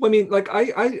I mean,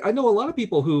 I know a lot of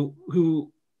people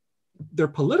who they're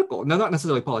political, now not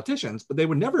necessarily politicians, but they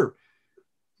would never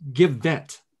give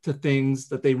vent to things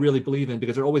that they really believe in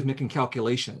because they're always making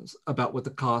calculations about what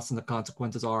the costs and the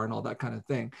consequences are and all that kind of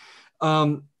thing.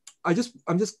 I'm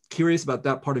just curious about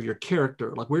that part of your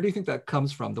character. Where do you think that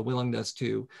comes from? The willingness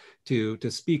to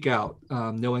speak out,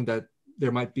 knowing that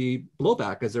there might be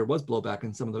blowback, as there was blowback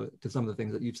in some of the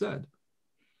things that you've said.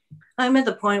 I'm at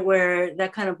the point where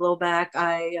that kind of blowback,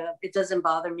 it doesn't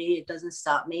bother me. It doesn't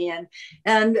stop me.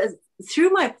 And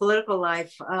through my political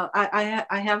life,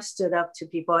 I have stood up to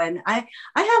people, and I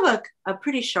have a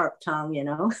pretty sharp tongue,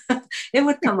 it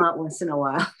would come out once in a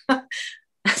while.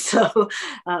 So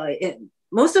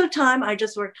most of the time I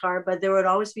just worked hard, but there would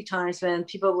always be times when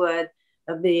people would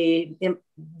they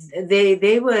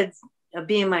would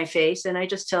be in my face, and I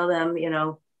just tell them,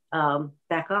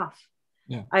 back off.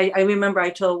 Yeah. I remember I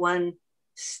told one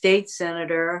state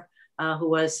senator who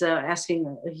was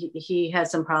asking, he had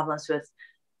some problems with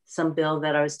some bill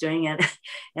that I was doing it.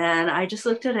 And I just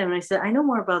looked at him and I said, I know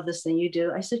more about this than you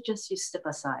do. I said, just you step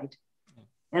aside.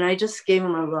 And I just gave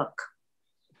him a look.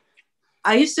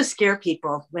 I used to scare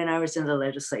people when I was in the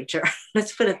legislature.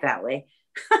 Let's put it that way.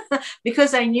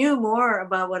 Because I knew more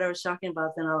about what I was talking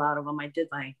about than a lot of them. I did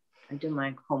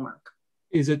my homework.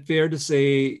 Is it fair to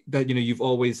say that, you've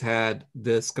always had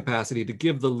this capacity to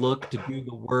give the look, to do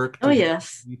the work? Oh,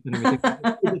 yes. Is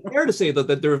it fair to say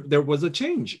that there was a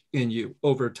change in you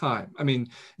over time? I mean,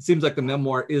 it seems like the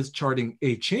memoir is charting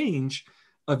a change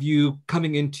of you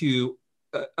coming into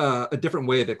a different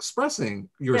way of expressing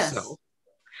yourself.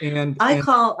 Yes. And I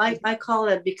call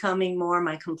it becoming more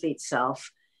my complete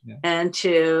self, and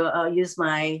to use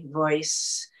my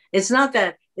voice. It's not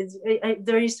that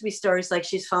there used to be stories like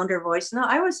she's found her voice. No,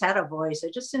 I always had a voice. I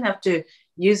just didn't have to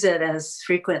use it as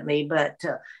frequently, but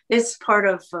it's part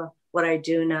of what I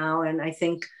do now. And I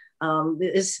think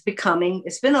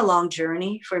it's been a long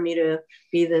journey for me to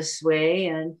be this way,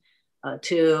 and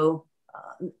to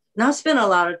not spend a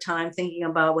lot of time thinking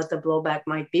about what the blowback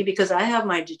might be, because I have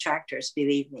my detractors,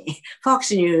 believe me.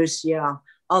 Fox News, yeah,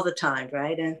 all the time,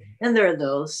 right? And there are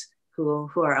those who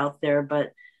are out there,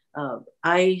 but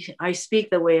I speak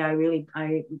the way I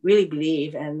really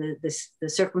believe, and the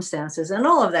circumstances and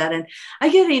all of that. And I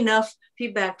get enough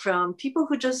feedback from people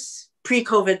who just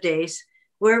pre-COVID days,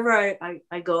 wherever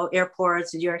I go,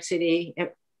 airports, New York City,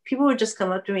 people would just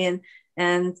come up to me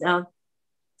and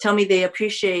tell me they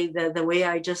appreciate the way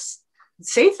I just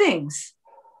say things.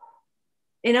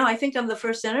 You know, I think I'm the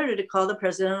first senator to call the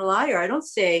president a liar. I don't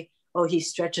say, oh, he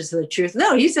stretches the truth.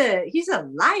 No, he's a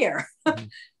liar. Mm-hmm.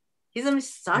 He's a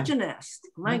misogynist.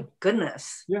 My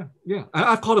goodness. Yeah.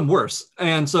 I've called him worse.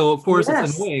 And so, of course,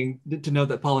 it's annoying to know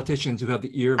that politicians who have the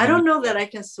ear. I don't know that I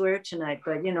can swear tonight,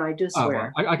 but, you know, I do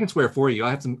swear. Well, I can swear for you.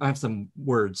 I have some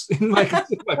words in my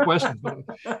questions. But,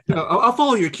 you know, I'll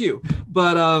follow your cue.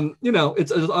 But, you know,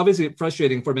 it's obviously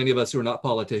frustrating for many of us who are not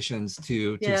politicians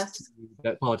to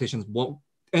that politicians won't,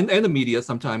 and the media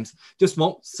sometimes just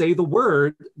won't say the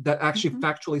word that actually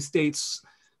factually states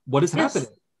what is happening,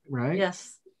 right?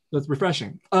 Yes. So it's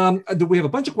refreshing. We have a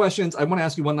bunch of questions. I want to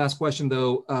ask you one last question,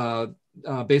 though,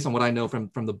 based on what I know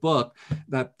from the book,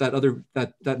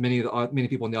 that many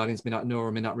people in the audience may not know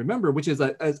or may not remember, which is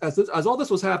that as all this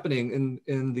was happening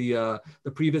in the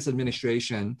previous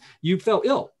administration, you fell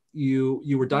ill.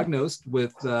 You were diagnosed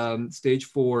with stage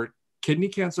 4 kidney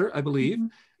cancer, I believe,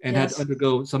 and had to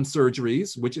undergo some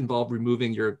surgeries, which involved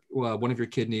removing one of your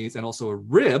kidneys and also a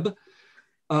rib.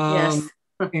 Yes.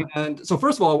 And so,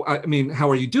 first of all, I mean, how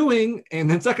are you doing? And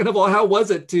then, second of all, how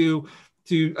was it to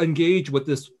engage with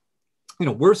this, you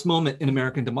know, worst moment in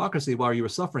American democracy while you were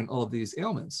suffering all of these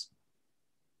ailments?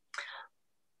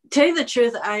 Tell you the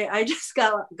truth, I just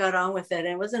got on with it. And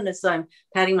it wasn't as though I'm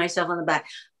patting myself on the back.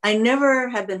 I never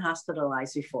had been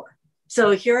hospitalized before.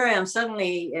 So here I am.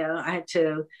 Suddenly, I had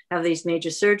to have these major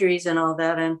surgeries and all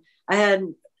that, and I had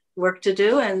work to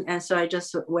do, and so I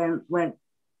just went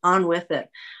on with it.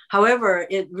 However,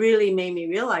 it really made me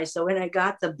realize, so when I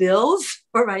got the bills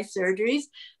for my surgeries,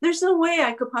 there's no way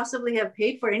I could possibly have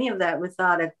paid for any of that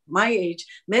without, at my age,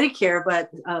 Medicare,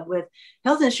 but with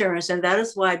health insurance. And that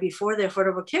is why before the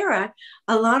Affordable Care Act,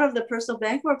 a lot of the personal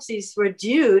bankruptcies were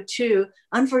due to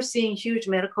unforeseen huge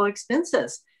medical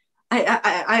expenses.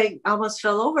 I almost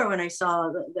fell over when I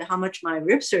saw how much my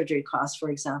rib surgery cost,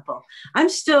 for example. I'm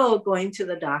still going to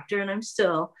the doctor, and I'm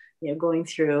still going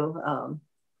through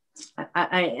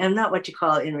I am not what you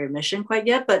call in remission quite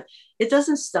yet, but it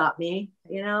doesn't stop me.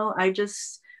 I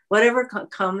just, whatever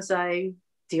comes, I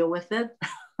deal with it.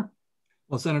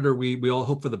 Well, Senator, we all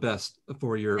hope for the best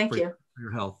for your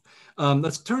health.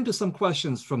 Let's turn to some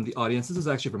questions from the audience. This is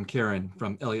actually from Karen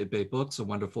from Elliott Bay Books, a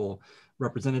wonderful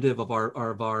representative of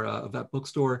of that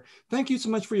bookstore. Thank you so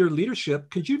much for your leadership.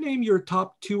 Could you name your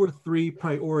top 2 or 3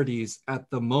 priorities at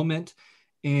the moment?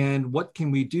 And what can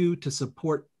we do to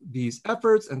support these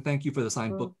efforts? And thank you for the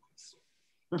signed book.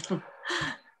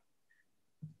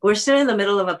 We're still in the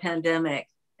middle of a pandemic.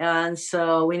 And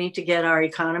so we need to get our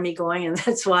economy going. And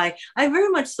that's why I very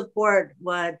much support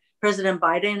what President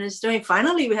Biden is doing.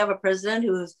 Finally, we have a president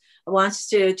who wants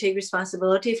to take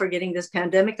responsibility for getting this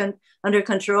pandemic under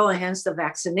control, and hence the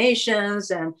vaccinations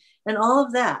and all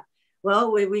of that.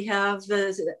 Well, we have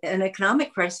an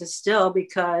economic crisis still,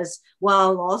 because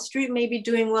while Wall Street may be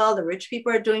doing well, the rich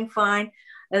people are doing fine.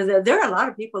 There are a lot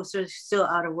of people who are still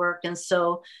out of work. And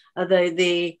so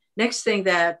the next thing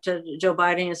that Joe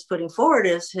Biden is putting forward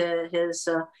is his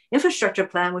infrastructure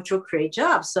plan, which will create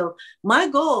jobs. So my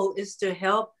goal is to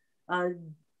help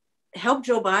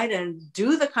Joe Biden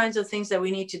do the kinds of things that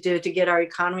we need to do to get our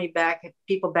economy back,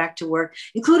 people back to work,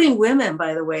 including women,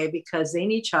 by the way, because they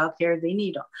need childcare. They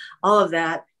need all of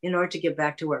that in order to get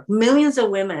back to work. Millions of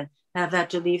women have had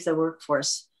to leave the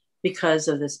workforce because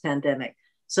of this pandemic.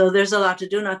 So there's a lot to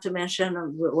do, not to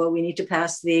mention we need to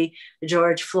pass the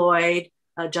George Floyd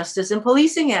Justice and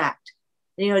Policing Act.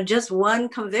 Just one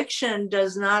conviction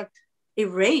does not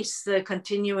erase the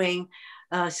continuing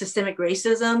systemic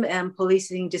racism and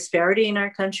policing disparity in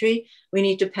our country. We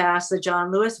need to pass the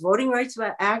John Lewis Voting Rights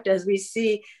Act, as we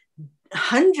see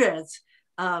hundreds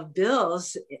of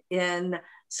bills in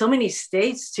so many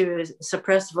states to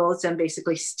suppress votes and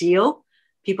basically steal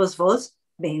people's votes.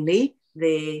 mainly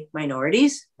the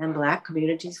minorities and Black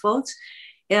communities votes,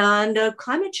 and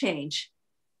climate change.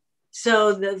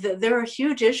 So there are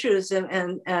huge issues,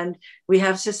 and we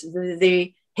have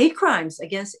the hate crimes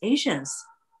against Asians.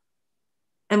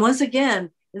 And once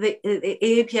again, the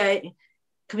AAPI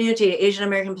community, Asian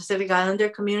American Pacific Islander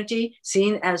community,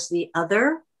 seen as the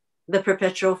other, the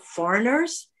perpetual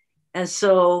foreigners. And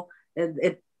so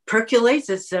it percolates.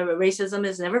 Racism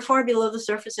is never far below the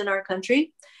surface in our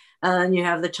country. And you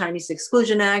have the Chinese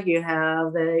Exclusion Act, you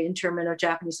have the internment of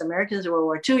Japanese Americans in World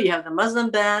War II, you have the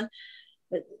Muslim ban.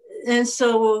 And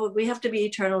so we have to be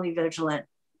eternally vigilant.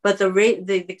 But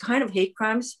the kind of hate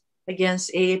crimes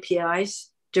against AAPIs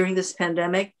during this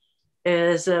pandemic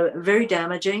is very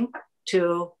damaging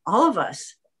to all of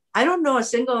us. I don't know a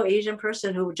single Asian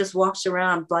person who just walks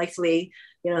around blithely,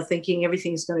 thinking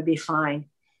everything's going to be fine.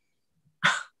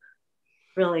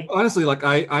 Really. Honestly, like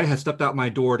I had stepped out my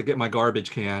door to get my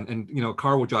garbage can, and a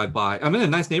car will drive by. I'm in a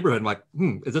nice neighborhood. I'm like,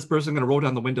 is this person going to roll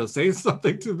down the window, say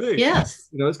something to me? Yes.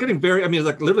 It's getting very. I mean, it's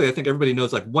like literally, I think everybody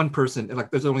knows like one person, and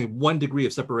like there's only 1 degree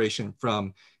of separation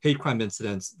from hate crime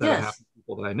incidents that happen to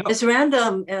people that I know. It's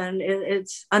random and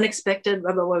it's unexpected.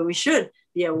 By the way, we should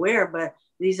be aware, but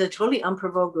these are totally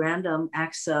unprovoked, random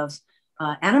acts of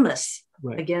animus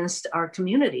against our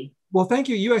community. Well, thank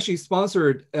you. You actually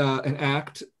sponsored an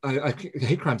act, a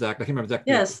hate crimes act. I can't remember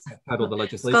exactly the title of the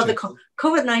legislation. It's called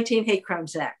the COVID-19 Hate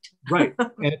Crimes Act. Right.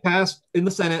 And it passed in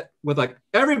the Senate with like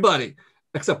everybody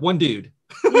except one dude.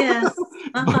 Yes.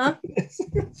 Uh-huh.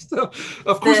 So,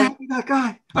 of course, I have to be that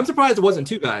guy. I'm surprised it wasn't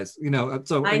 2 guys,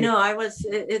 So I know.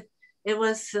 It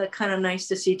was kind of nice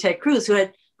to see Ted Cruz, who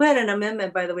had an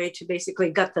amendment, by the way, to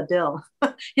basically gut the bill.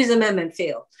 His amendment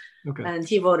failed. Okay. And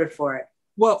he voted for it.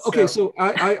 Well, okay, so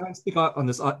I speak on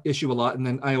this issue a lot, and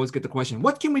then I always get the question,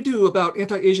 what can we do about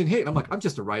anti-Asian hate? And I'm like, I'm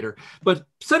just a writer. But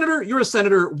Senator, you're a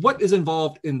senator. What is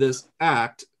involved in this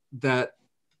act that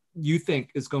you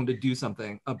think is going to do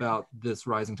something about this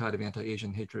rising tide of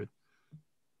anti-Asian hatred?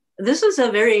 This is a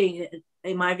very,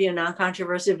 in my view,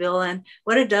 non-controversial bill. And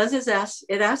what it does is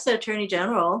it asks the Attorney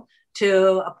General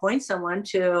to appoint someone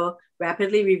to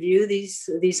rapidly review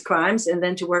these crimes, and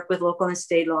then to work with local and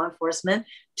state law enforcement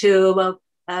to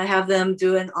have them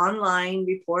do an online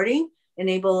reporting,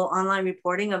 enable online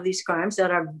reporting of these crimes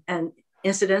and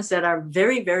incidents that are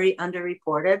very, very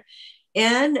underreported,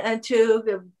 and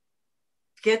to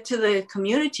get to the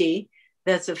community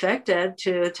that's affected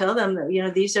to tell them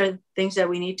that, these are things that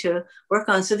we need to work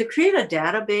on. So to create a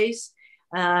database.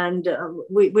 And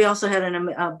we also had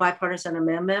a bipartisan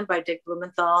amendment by Dick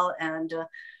Blumenthal and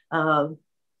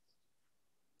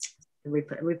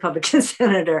Republican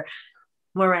Senator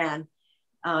Moran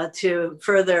to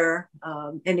further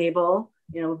enable,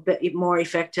 more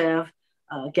effective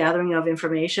gathering of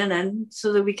information, and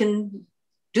so that we can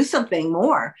do something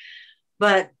more.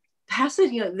 But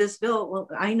passing this bill, well,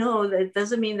 I know that it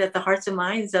doesn't mean that the hearts and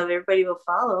minds of everybody will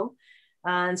follow.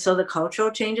 And so the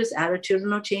cultural changes,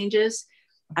 attitudinal changes.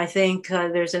 I think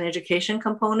there's an education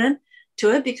component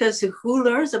to it, because who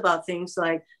learns about things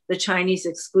like the Chinese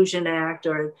Exclusion Act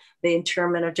or the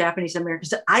internment of Japanese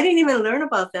Americans? I didn't even learn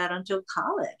about that until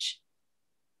college.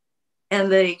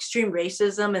 And the extreme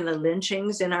racism and the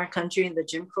lynchings in our country and the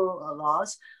Jim Crow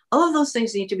laws, all of those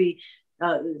things need to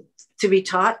be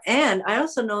taught. And I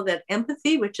also know that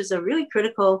empathy, which is a really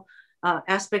critical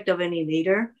aspect of any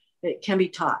leader, it can be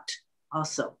taught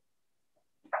also.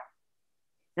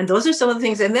 And those are some of the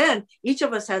things. And then each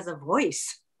of us has a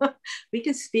voice. We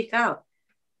can speak out.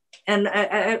 And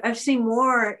I've seen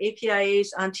more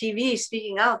APIAs on TV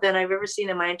speaking out than I've ever seen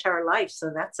in my entire life.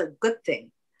 So that's a good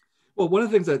thing. Well, one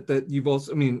of the things that you've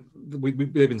also, I mean,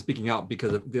 we've been speaking out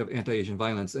because of the anti-Asian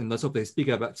violence, and let's hope they speak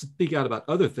out about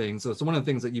other things. So one of the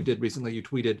things that you did recently, you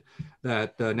tweeted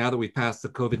that now that we've passed the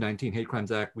COVID-19 Hate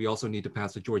Crimes Act, we also need to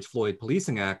pass the George Floyd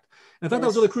Policing Act. And I thought that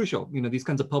was really crucial. These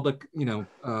kinds of public,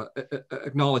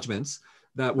 acknowledgements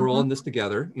that we're all in this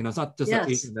together. It's not just that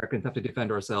Asian Americans have to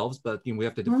defend ourselves, but we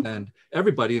have to defend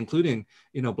everybody, including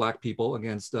Black people,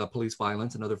 against police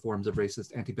violence and other forms of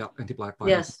racist anti-Black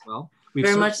violence as well.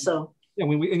 Very much so. Yeah,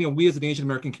 we as an Asian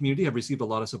American community have received a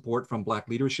lot of support from Black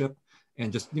leadership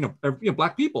and just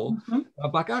Black people,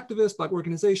 Black activists, Black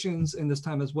organizations in this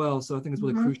time as well. So I think it's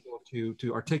really crucial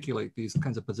to articulate these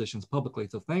kinds of positions publicly.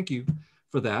 So thank you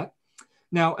for that.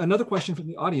 Now, another question from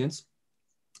the audience.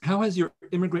 How has your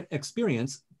immigrant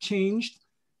experience changed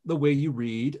the way you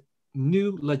read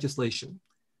new legislation?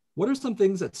 What are some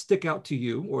things that stick out to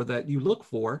you or that you look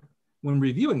for when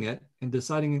reviewing it and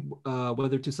deciding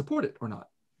whether to support it or not?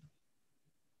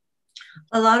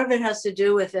 A lot of it has to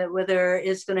do with whether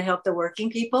it's going to help the working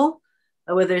people,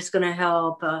 or whether it's going to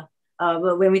help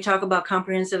But when we talk about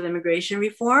comprehensive immigration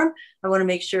reform, I want to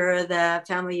make sure that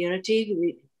family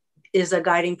unity is a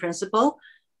guiding principle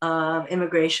of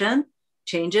immigration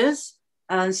changes.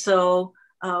 And so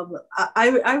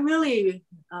I really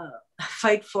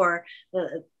fight for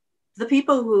the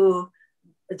people who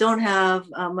don't have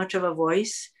much of a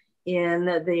voice in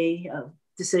the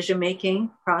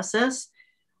decision-making process.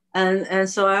 And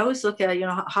so I always look at,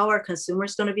 how are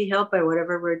consumers going to be helped by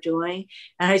whatever we're doing?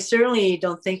 And I certainly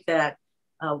don't think that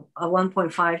a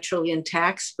 1.5 trillion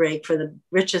tax break for the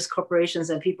richest corporations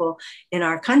and people in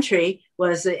our country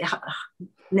was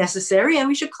necessary, and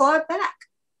we should claw it back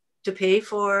to pay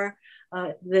for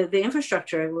the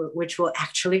infrastructure, which will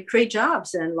actually create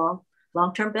jobs and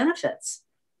long-term benefits.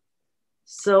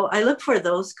 So I look for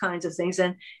those kinds of things.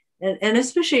 And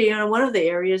especially, one of the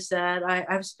areas that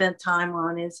I've spent time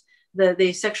on is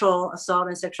the sexual assault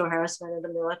and sexual harassment in the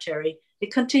military.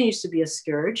 It continues to be a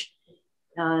scourge.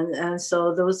 And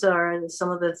so those are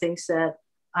some of the things that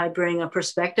I bring a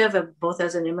perspective of, both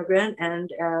as an immigrant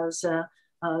and as there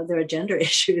are gender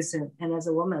issues and as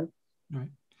a woman. Right.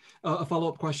 A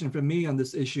follow-up question from me on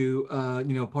this issue.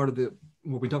 Part of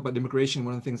when we talk about immigration,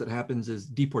 one of the things that happens is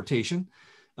deportation.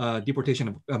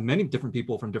 Deportation of many different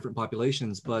people from different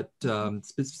populations, but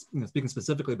speaking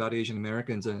specifically about Asian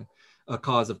Americans, a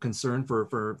cause of concern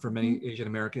for many Asian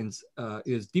Americans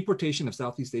is deportation of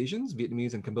Southeast Asians,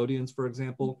 Vietnamese and Cambodians, for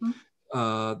example.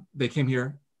 They came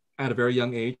here at a very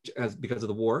young age because of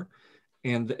the war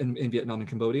and in Vietnam and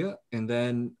Cambodia, and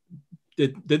then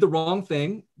did the wrong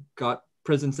thing, got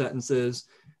prison sentences,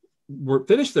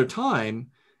 finished their time,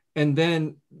 and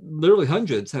then literally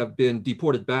hundreds have been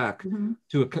deported back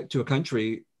to a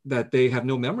country that they have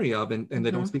no memory of and they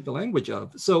don't speak the language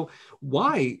of. So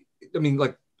why? I mean,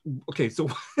 okay, so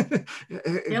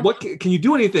what can you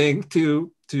do anything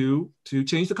to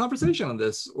change the conversation on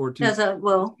this, or to? Yes,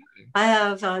 well, I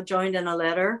have joined in a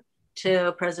letter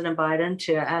to President Biden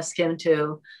to ask him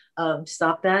to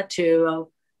stop that,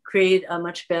 to create a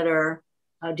much better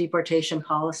deportation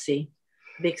policy.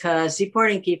 Because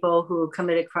deporting people who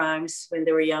committed crimes when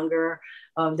they were younger,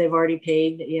 they've already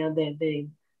paid,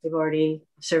 they've already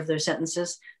served their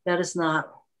sentences. That is not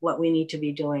what we need to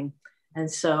be doing. And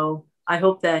so I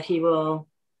hope that he will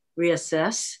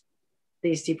reassess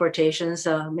these deportations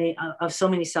of so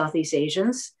many Southeast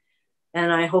Asians.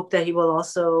 And I hope that he will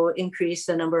also increase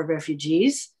the number of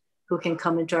refugees who can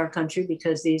come into our country,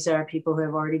 because these are people who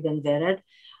have already been vetted.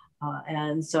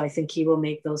 And so I think he will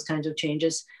make those kinds of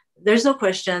changes. There's no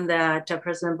question that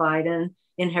President Biden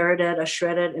inherited a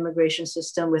shredded immigration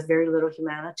system with very little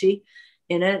humanity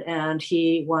in it. And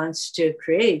he wants to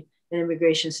create an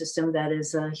immigration system that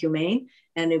is humane,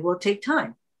 and it will take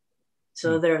time.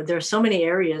 So there are so many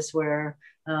areas where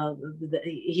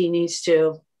he needs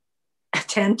to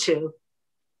attend to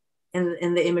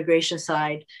in the immigration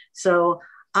side. So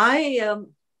I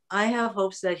have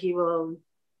hopes that he will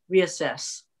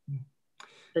reassess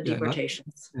the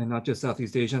deportations. Not just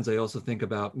Southeast Asians. I also think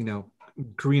about,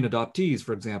 Korean adoptees,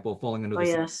 for example, falling under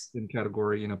the same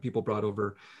category. People brought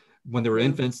over when they were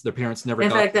infants, their parents never got.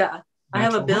 In fact, I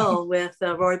have a bill with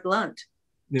Roy Blunt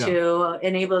to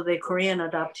enable the Korean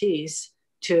adoptees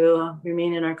to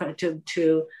remain in our country,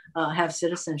 to have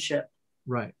citizenship.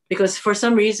 Right. Because for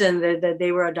some reason that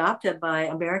they were adopted by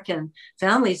American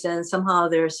families, and somehow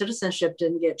their citizenship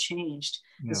didn't get changed.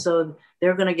 Yeah. So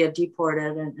they're going to get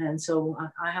deported. And so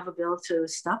I have a bill to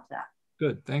stop that.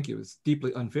 Good. Thank you. It's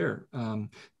deeply unfair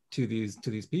to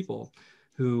these people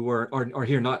who are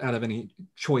here not out of any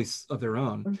choice of their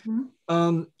own.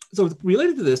 So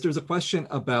related to this, there's a question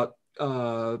about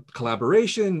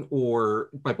collaboration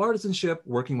or bipartisanship,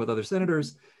 working with other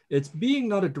senators. It's being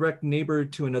not a direct neighbor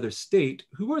to another state.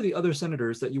 Who are the other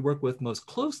senators that you work with most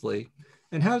closely?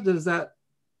 And how does that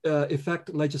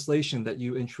affect legislation that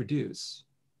you introduce?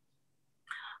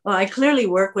 Well, I clearly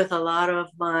work with a lot of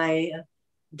my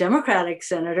Democratic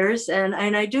senators, and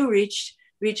I do reach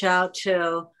out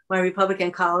to my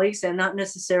Republican colleagues, and not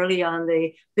necessarily on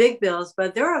the big bills,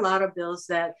 but there are a lot of bills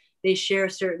that they share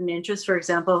certain interests. For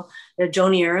example,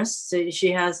 Joni Ernst,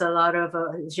 she has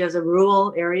a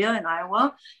rural area in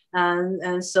Iowa.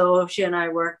 And so she and I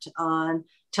worked on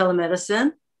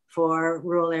telemedicine for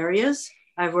rural areas.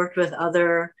 I've worked with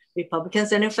other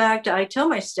Republicans. And in fact, I tell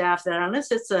my staff that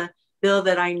unless it's a bill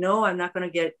that I know I'm not going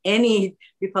to get any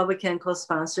Republican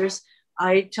co-sponsors,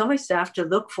 I tell my staff to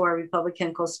look for a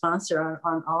Republican co-sponsor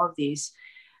on all of these.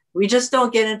 We just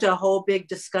don't get into a whole big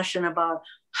discussion about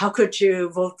how could you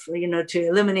vote for, to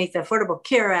eliminate the Affordable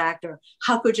Care Act, or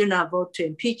how could you not vote to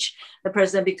impeach the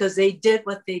president, because they did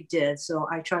what they did. So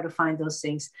I try to find those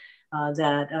things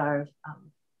that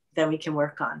we can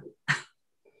work on.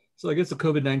 So I guess the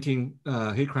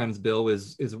COVID-19 hate crimes bill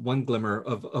is one glimmer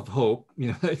of hope. You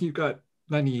know, you've got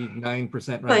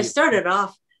 99%. Right? I started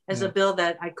off as a bill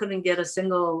that I couldn't get a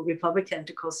single Republican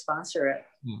to co-sponsor it.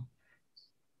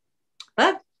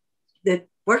 But it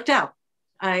worked out.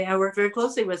 I worked very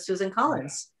closely with Susan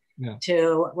Collins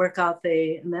to work out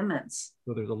the amendments.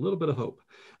 So there's a little bit of hope.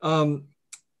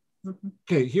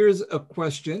 Okay, here's a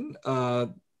question.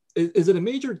 Is it a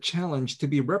major challenge to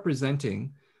be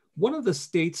representing one of the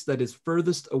states that is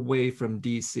furthest away from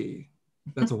DC?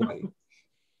 That's Hawaii.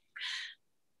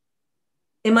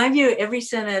 In my view, every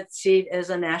Senate seat is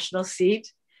a national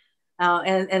seat.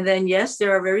 And then, yes,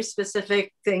 there are very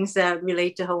specific things that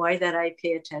relate to Hawaii that I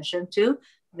pay attention to.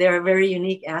 There are very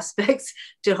unique aspects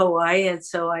to Hawaii. And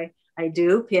so I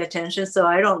do pay attention. So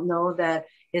I don't know that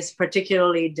it's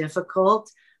particularly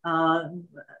difficult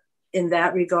in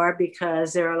that regard,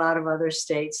 because there are a lot of other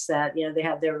states that, you know, they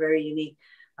have their very unique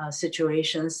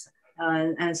situations.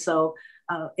 And so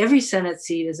every Senate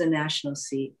seat is a national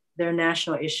seat. There are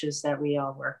national issues that we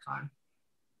all work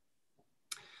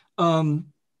on.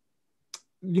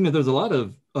 You know, there's a lot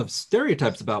of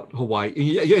stereotypes about Hawaii.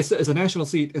 Yes, as a national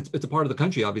seat, it's a part of the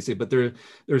country, obviously, but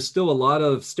there's still a lot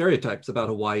of stereotypes about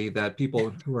Hawaii that people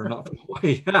who are not from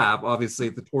Hawaii have. Obviously,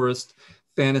 the tourist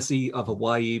fantasy of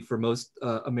Hawaii for most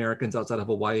Americans outside of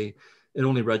Hawaii, it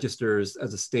only registers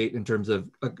as a state in terms of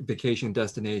a vacation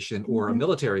destination or a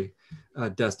military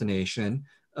destination.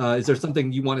 Is there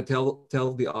something you want to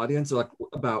tell the audience like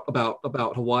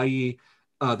about Hawaii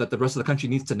that the rest of the country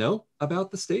needs to know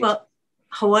about the state? Well,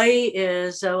 Hawaii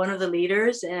is one of the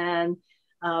leaders in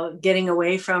getting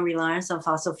away from reliance on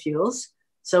fossil fuels.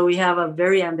 So we have a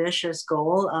very ambitious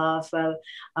goal of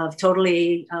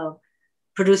totally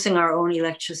producing our own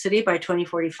electricity by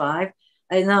 2045.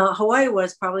 And Hawaii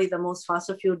was probably the most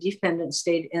fossil fuel dependent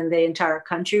state in the entire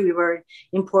country. We were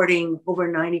importing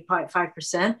over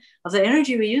 95% of the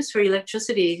energy we use for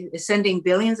electricity, is sending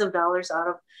billions of dollars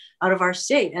out of our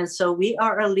state. And so we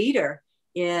are a leader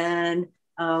in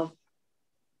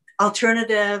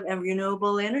alternative and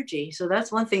renewable energy. So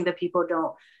that's one thing that people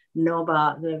don't know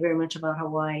about very much about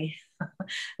Hawaii.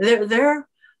 there,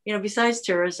 you know, besides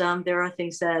tourism, there are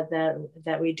things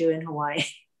that we do in Hawaii.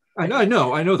 I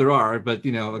know there are, but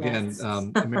you know, again, yes.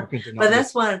 Americans are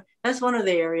not. But that's one of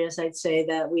the areas I'd say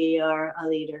that we are a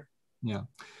leader. Yeah,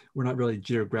 we're not really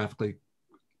geographically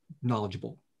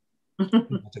knowledgeable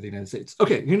to the United States.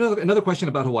 Okay, you know, another question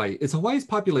about Hawaii: is Hawaii's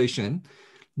population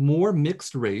more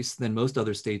mixed race than most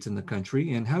other states in the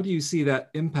country, and how do you see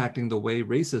that impacting the way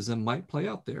racism might play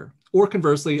out there? Or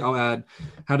conversely, I'll add,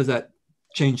 how does that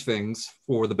change things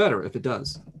for the better if it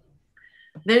does?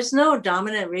 There's no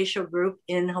dominant racial group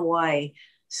in Hawaii.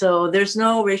 So there's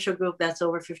no racial group that's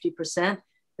over 50%.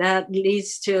 That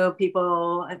leads to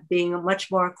people being much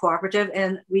more cooperative.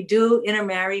 And we do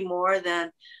intermarry more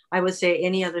than I would say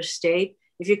any other state.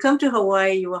 If you come to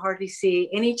Hawaii, you will hardly see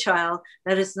any child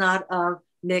that is not of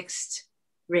mixed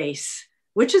race,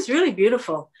 which is really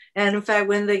beautiful. And in fact,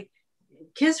 when the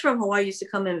kids from Hawaii used to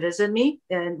come and visit me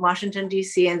in Washington,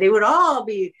 D.C., and they would all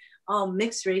be all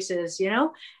mixed races, you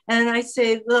know? And I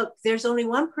say, look, there's only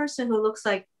one person who looks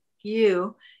like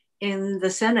you in the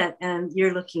Senate, and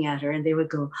you're looking at her. And they would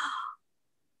go, oh,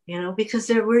 you know, because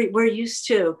we're used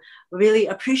to really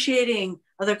appreciating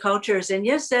other cultures. And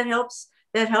yes, that helps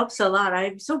a lot.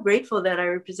 I'm so grateful that I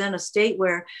represent a state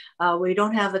where we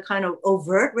don't have the kind of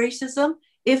overt racism.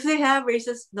 If they have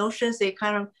racist notions, they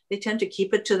tend to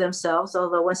keep it to themselves,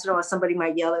 although once in a while somebody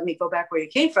might yell at me, go back where you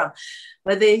came from.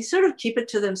 But they sort of keep it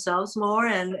to themselves more.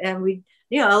 And we,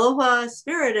 you know, aloha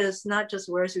spirit is not just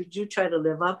words, we do try to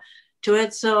live up to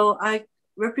it. So I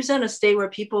represent a state where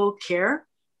people care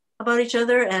about each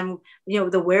other, and, you know,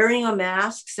 the wearing of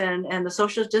masks and the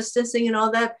social distancing and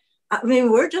all that. I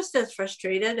mean, we're just as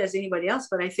frustrated as anybody else,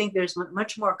 but I think there's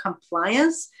much more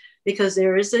compliance because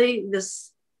there is this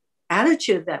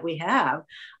attitude that we have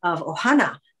of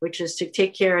ohana, which is to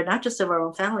take care not just of our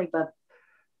own family, but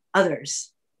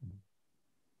others.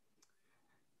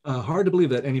 Hard to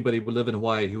believe that anybody would live in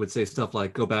Hawaii who would say stuff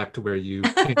like, go back to where you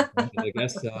came from, I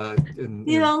guess,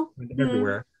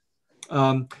 everywhere.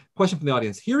 Question from the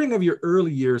audience. Hearing of your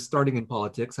early years starting in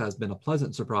politics has been a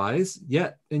pleasant surprise,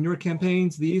 yet in your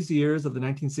campaigns these years of the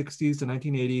 1960s to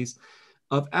 1980s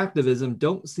of activism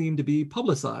don't seem to be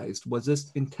publicized. Was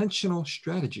this intentional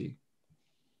strategy?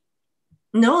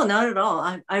 No, not at all.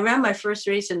 I ran my first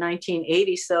race in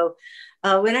 1980. So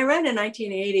when I ran in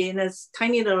 1980 in this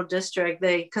tiny little district,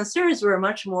 the concerns were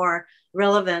much more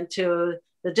relevant to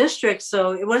the district.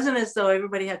 So it wasn't as though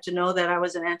everybody had to know that I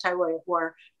was an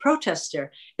anti-war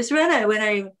protester. It's when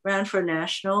I ran for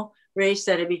national race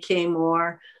that it became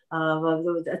more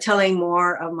telling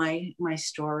more of my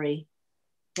story.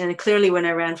 And clearly when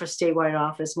I ran for statewide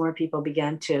office, more people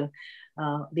began to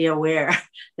be aware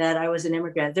that I was an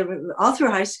immigrant. All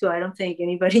through high school, I don't think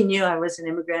anybody knew I was an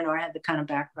immigrant or had the kind of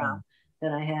background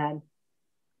that I had.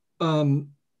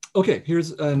 Okay,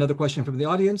 here's another question from the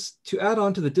audience. To add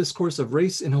on to the discourse of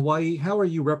race in Hawaii, how are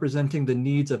you representing the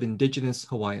needs of Indigenous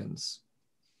Hawaiians?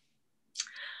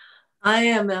 I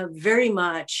am very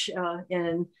much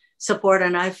in support,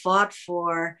 and I fought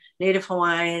for Native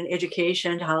Hawaiian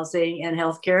education, housing, and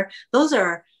healthcare. Those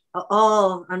are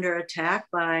all under attack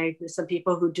by some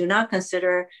people who do not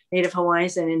consider Native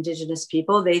Hawaiians and Indigenous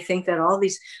people. They think that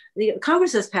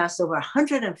Congress has passed over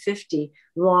 150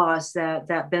 laws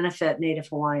that benefit Native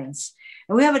Hawaiians.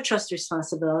 And we have a trust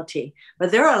responsibility.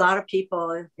 But there are a lot of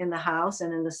people in the House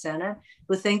and in the Senate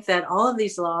who think that all of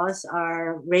these laws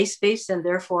are race-based and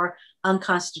therefore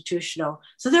unconstitutional.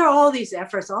 So there are all these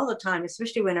efforts all the time,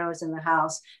 especially when I was in the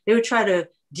House. They would try to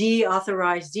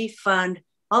deauthorize, defund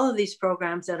all of these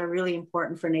programs that are really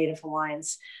important for Native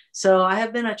Hawaiians. So I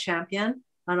have been a champion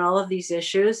on all of these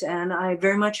issues, and I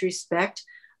very much respect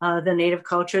the Native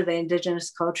culture, the Indigenous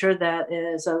culture that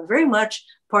is very much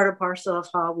part and parcel of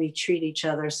how we treat each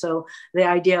other. So the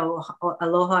idea of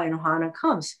aloha and ohana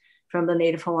comes from the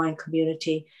Native Hawaiian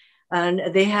community.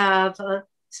 And they have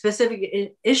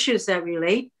specific issues that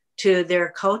relate to their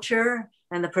culture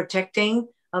and the protecting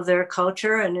of their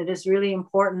culture. And it is really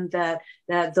important that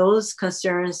those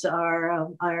concerns are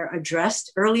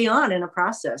addressed early on in a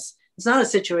process. It's not a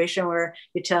situation where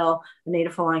you tell a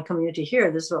Native Hawaiian community,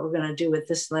 here, this is what we're going to do with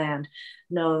this land.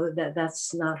 No,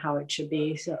 that's not how it should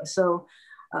be. So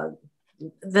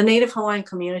the Native Hawaiian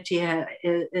community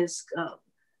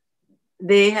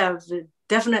they have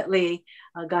definitely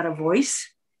got a voice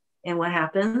in what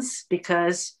happens,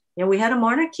 because we had a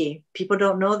monarchy. People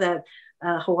don't know that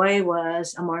Hawaii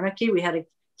was a monarchy. We had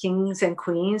kings and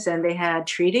queens, and they had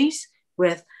treaties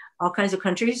with all kinds of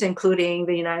countries, including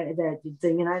the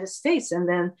United States. And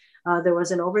then there was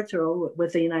an overthrow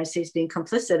with the United States being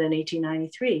complicit in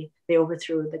 1893. They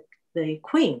overthrew the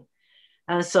queen.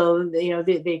 So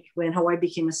when Hawaii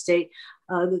became a state,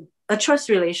 a trust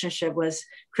relationship was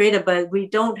created, but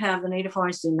the Native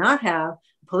Hawaiians do not have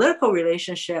a political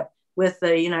relationship with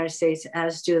the United States,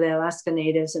 as do the Alaska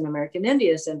Natives and American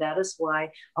Indians. And that is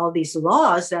why all these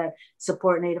laws that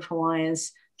support Native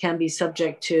Hawaiians can be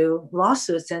subject to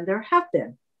lawsuits. And there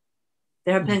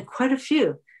have been quite a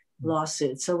few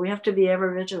lawsuits. So we have to be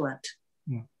ever vigilant.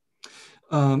 Yeah.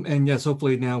 And yes,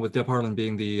 hopefully now with Deb Harlan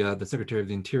being the Secretary of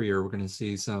the Interior, we're going to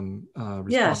see some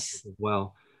responses as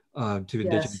well to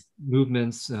Indigenous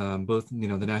movements, both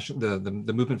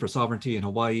the movement for sovereignty in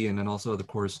Hawaii, and then also, of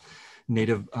course,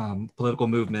 Native political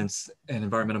movements and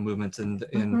environmental movements in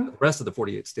the rest of the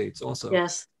 48 states also.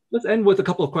 Yes. Let's end with a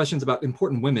couple of questions about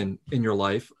important women in your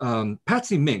life.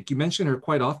 Patsy Mink, you mention her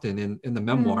quite often in the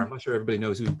memoir. I'm not sure everybody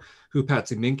knows who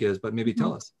Patsy Mink is, but maybe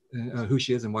tell us who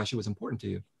she is and why she was important to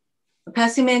you.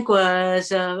 Patsy Mink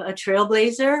was a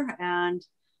trailblazer, and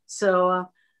so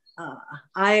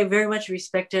I very much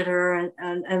respected her,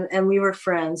 and we were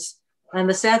friends. And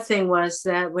the sad thing was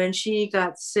that when she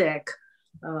got sick,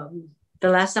 the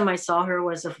last time I saw her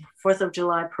was a 4th of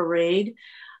July parade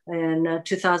in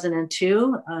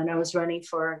 2002, and I was running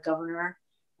for governor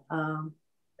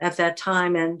at that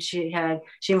time. And she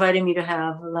invited me to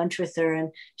have lunch with her,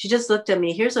 and she just looked at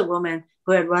me. Here's a woman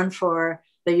who had run for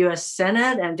the U.S.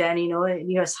 Senate and Danny Inouye,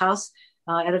 U.S. House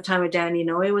at a time when Danny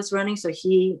Inouye was running, so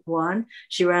he won.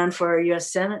 She ran for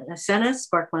U.S. Senate,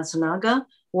 Spark Matsunaga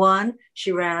won.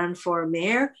 She ran for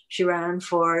mayor. She ran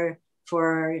for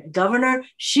governor.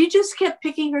 She just kept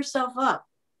picking herself up.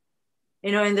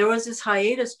 And there was this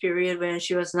hiatus period when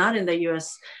she was not in the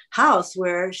U.S. House,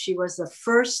 where she was the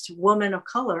first woman of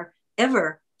color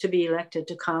ever to be elected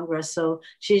to Congress. So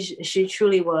she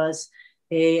truly was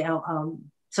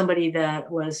somebody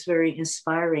that was very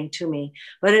inspiring to me.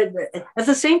 But at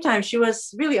the same time, she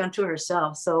was really unto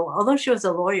herself. So although she was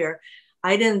a lawyer,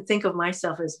 I didn't think of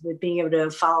myself as being able to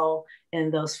follow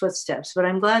in those footsteps. But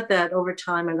I'm glad that over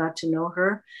time I got to know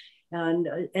her.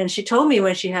 And she told me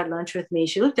when she had lunch with me,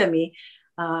 she looked at me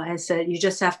and said, "You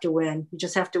just have to win. You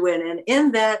just have to win." And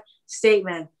in that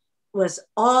statement was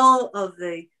all of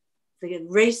the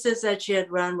races that she had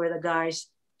run where the guys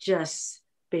just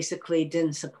basically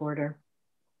didn't support her.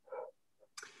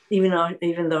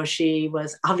 Even though she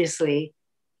was obviously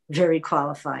very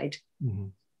qualified. Mm-hmm.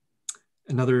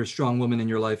 Another strong woman in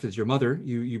your life is your mother.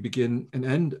 You begin and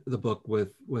end the book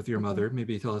with your mother.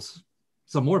 Maybe tell us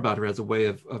some more about her as a way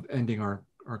of ending our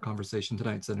conversation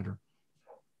tonight, Senator.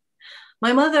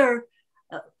 My mother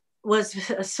was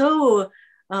so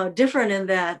different in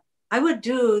that I would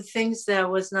do things that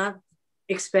was not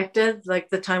expected, like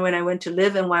the time when I went to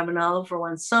live in Waimanalo for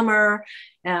one summer.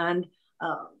 And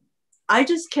I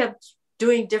just kept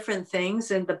doing different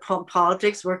things in the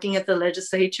politics, working at the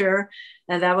legislature.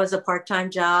 And that was a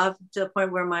part-time job to the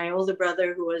point where my older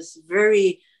brother, who was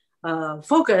very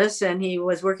focused, and he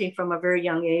was working from a very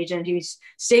young age, and he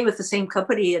stayed with the same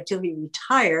company until he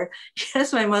retired. He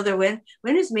asked my mother, when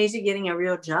is Mazie getting a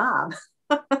real job?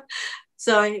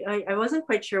 So I wasn't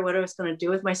quite sure what I was going to do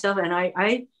with myself. And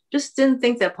I just didn't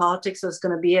think that politics was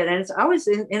going to be it. And it's always,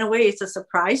 in a way, it's a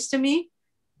surprise to me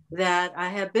that I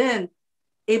have been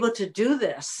able to do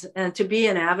this and to be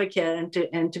an advocate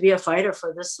and to be a fighter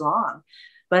for this long.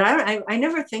 But I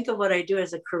never think of what I do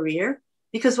as a career,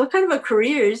 because what kind of a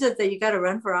career is it that you got to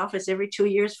run for office every 2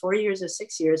 years, 4 years, or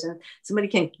 6 years, and somebody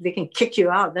can kick you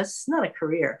out? That's not a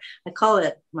career. I call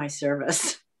it my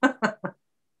service.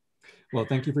 Well,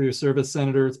 thank you for your service,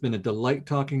 Senator. It's been a delight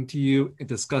talking to you and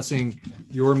discussing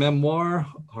your memoir,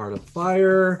 Heart of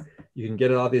Fire. You can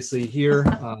get it obviously here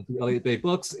through Elliott Bay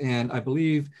Books. And I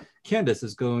believe Candace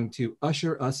is going to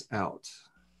usher us out.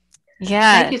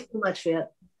 Yeah. Thank you so much,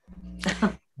 Viet.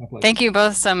 Thank you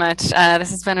both so much. This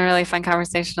has been a really fun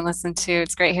conversation to listen to.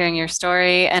 It's great hearing your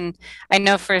story. And I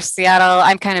know for Seattle,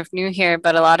 I'm kind of new here,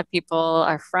 but a lot of people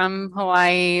are from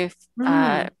Hawaii,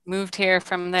 moved here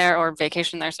from there, or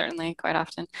vacation there certainly quite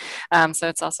often. So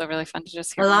it's also really fun to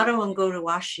just hear. A lot of them go to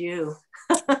WashU.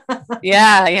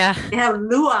 Yeah. They have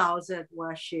luau's at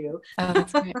WashU. Oh,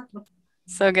 that's great.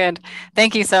 So good.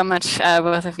 Thank you so much,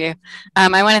 both of you.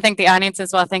 I want to thank the audience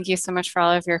as well. Thank you so much for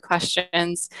all of your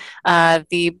questions.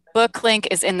 The book link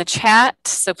is in the chat,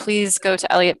 so please go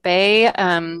to Elliott Bay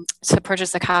to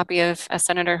purchase a copy of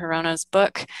Senator Hirono's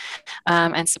book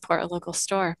and support a local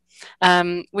store.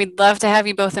 We'd love to have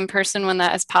you both in person when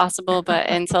that is possible, but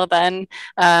until then,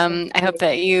 I hope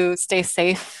that you stay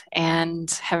safe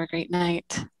and have a great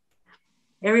night.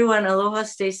 Everyone, aloha,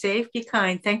 stay safe, be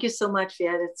kind. Thank you so much,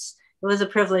 Viet. It was a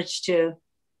privilege to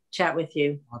chat with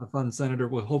you. A lot of fun, Senator.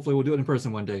 Hopefully we'll do it in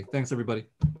person one day. Thanks, everybody.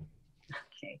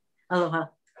 Okay. Aloha.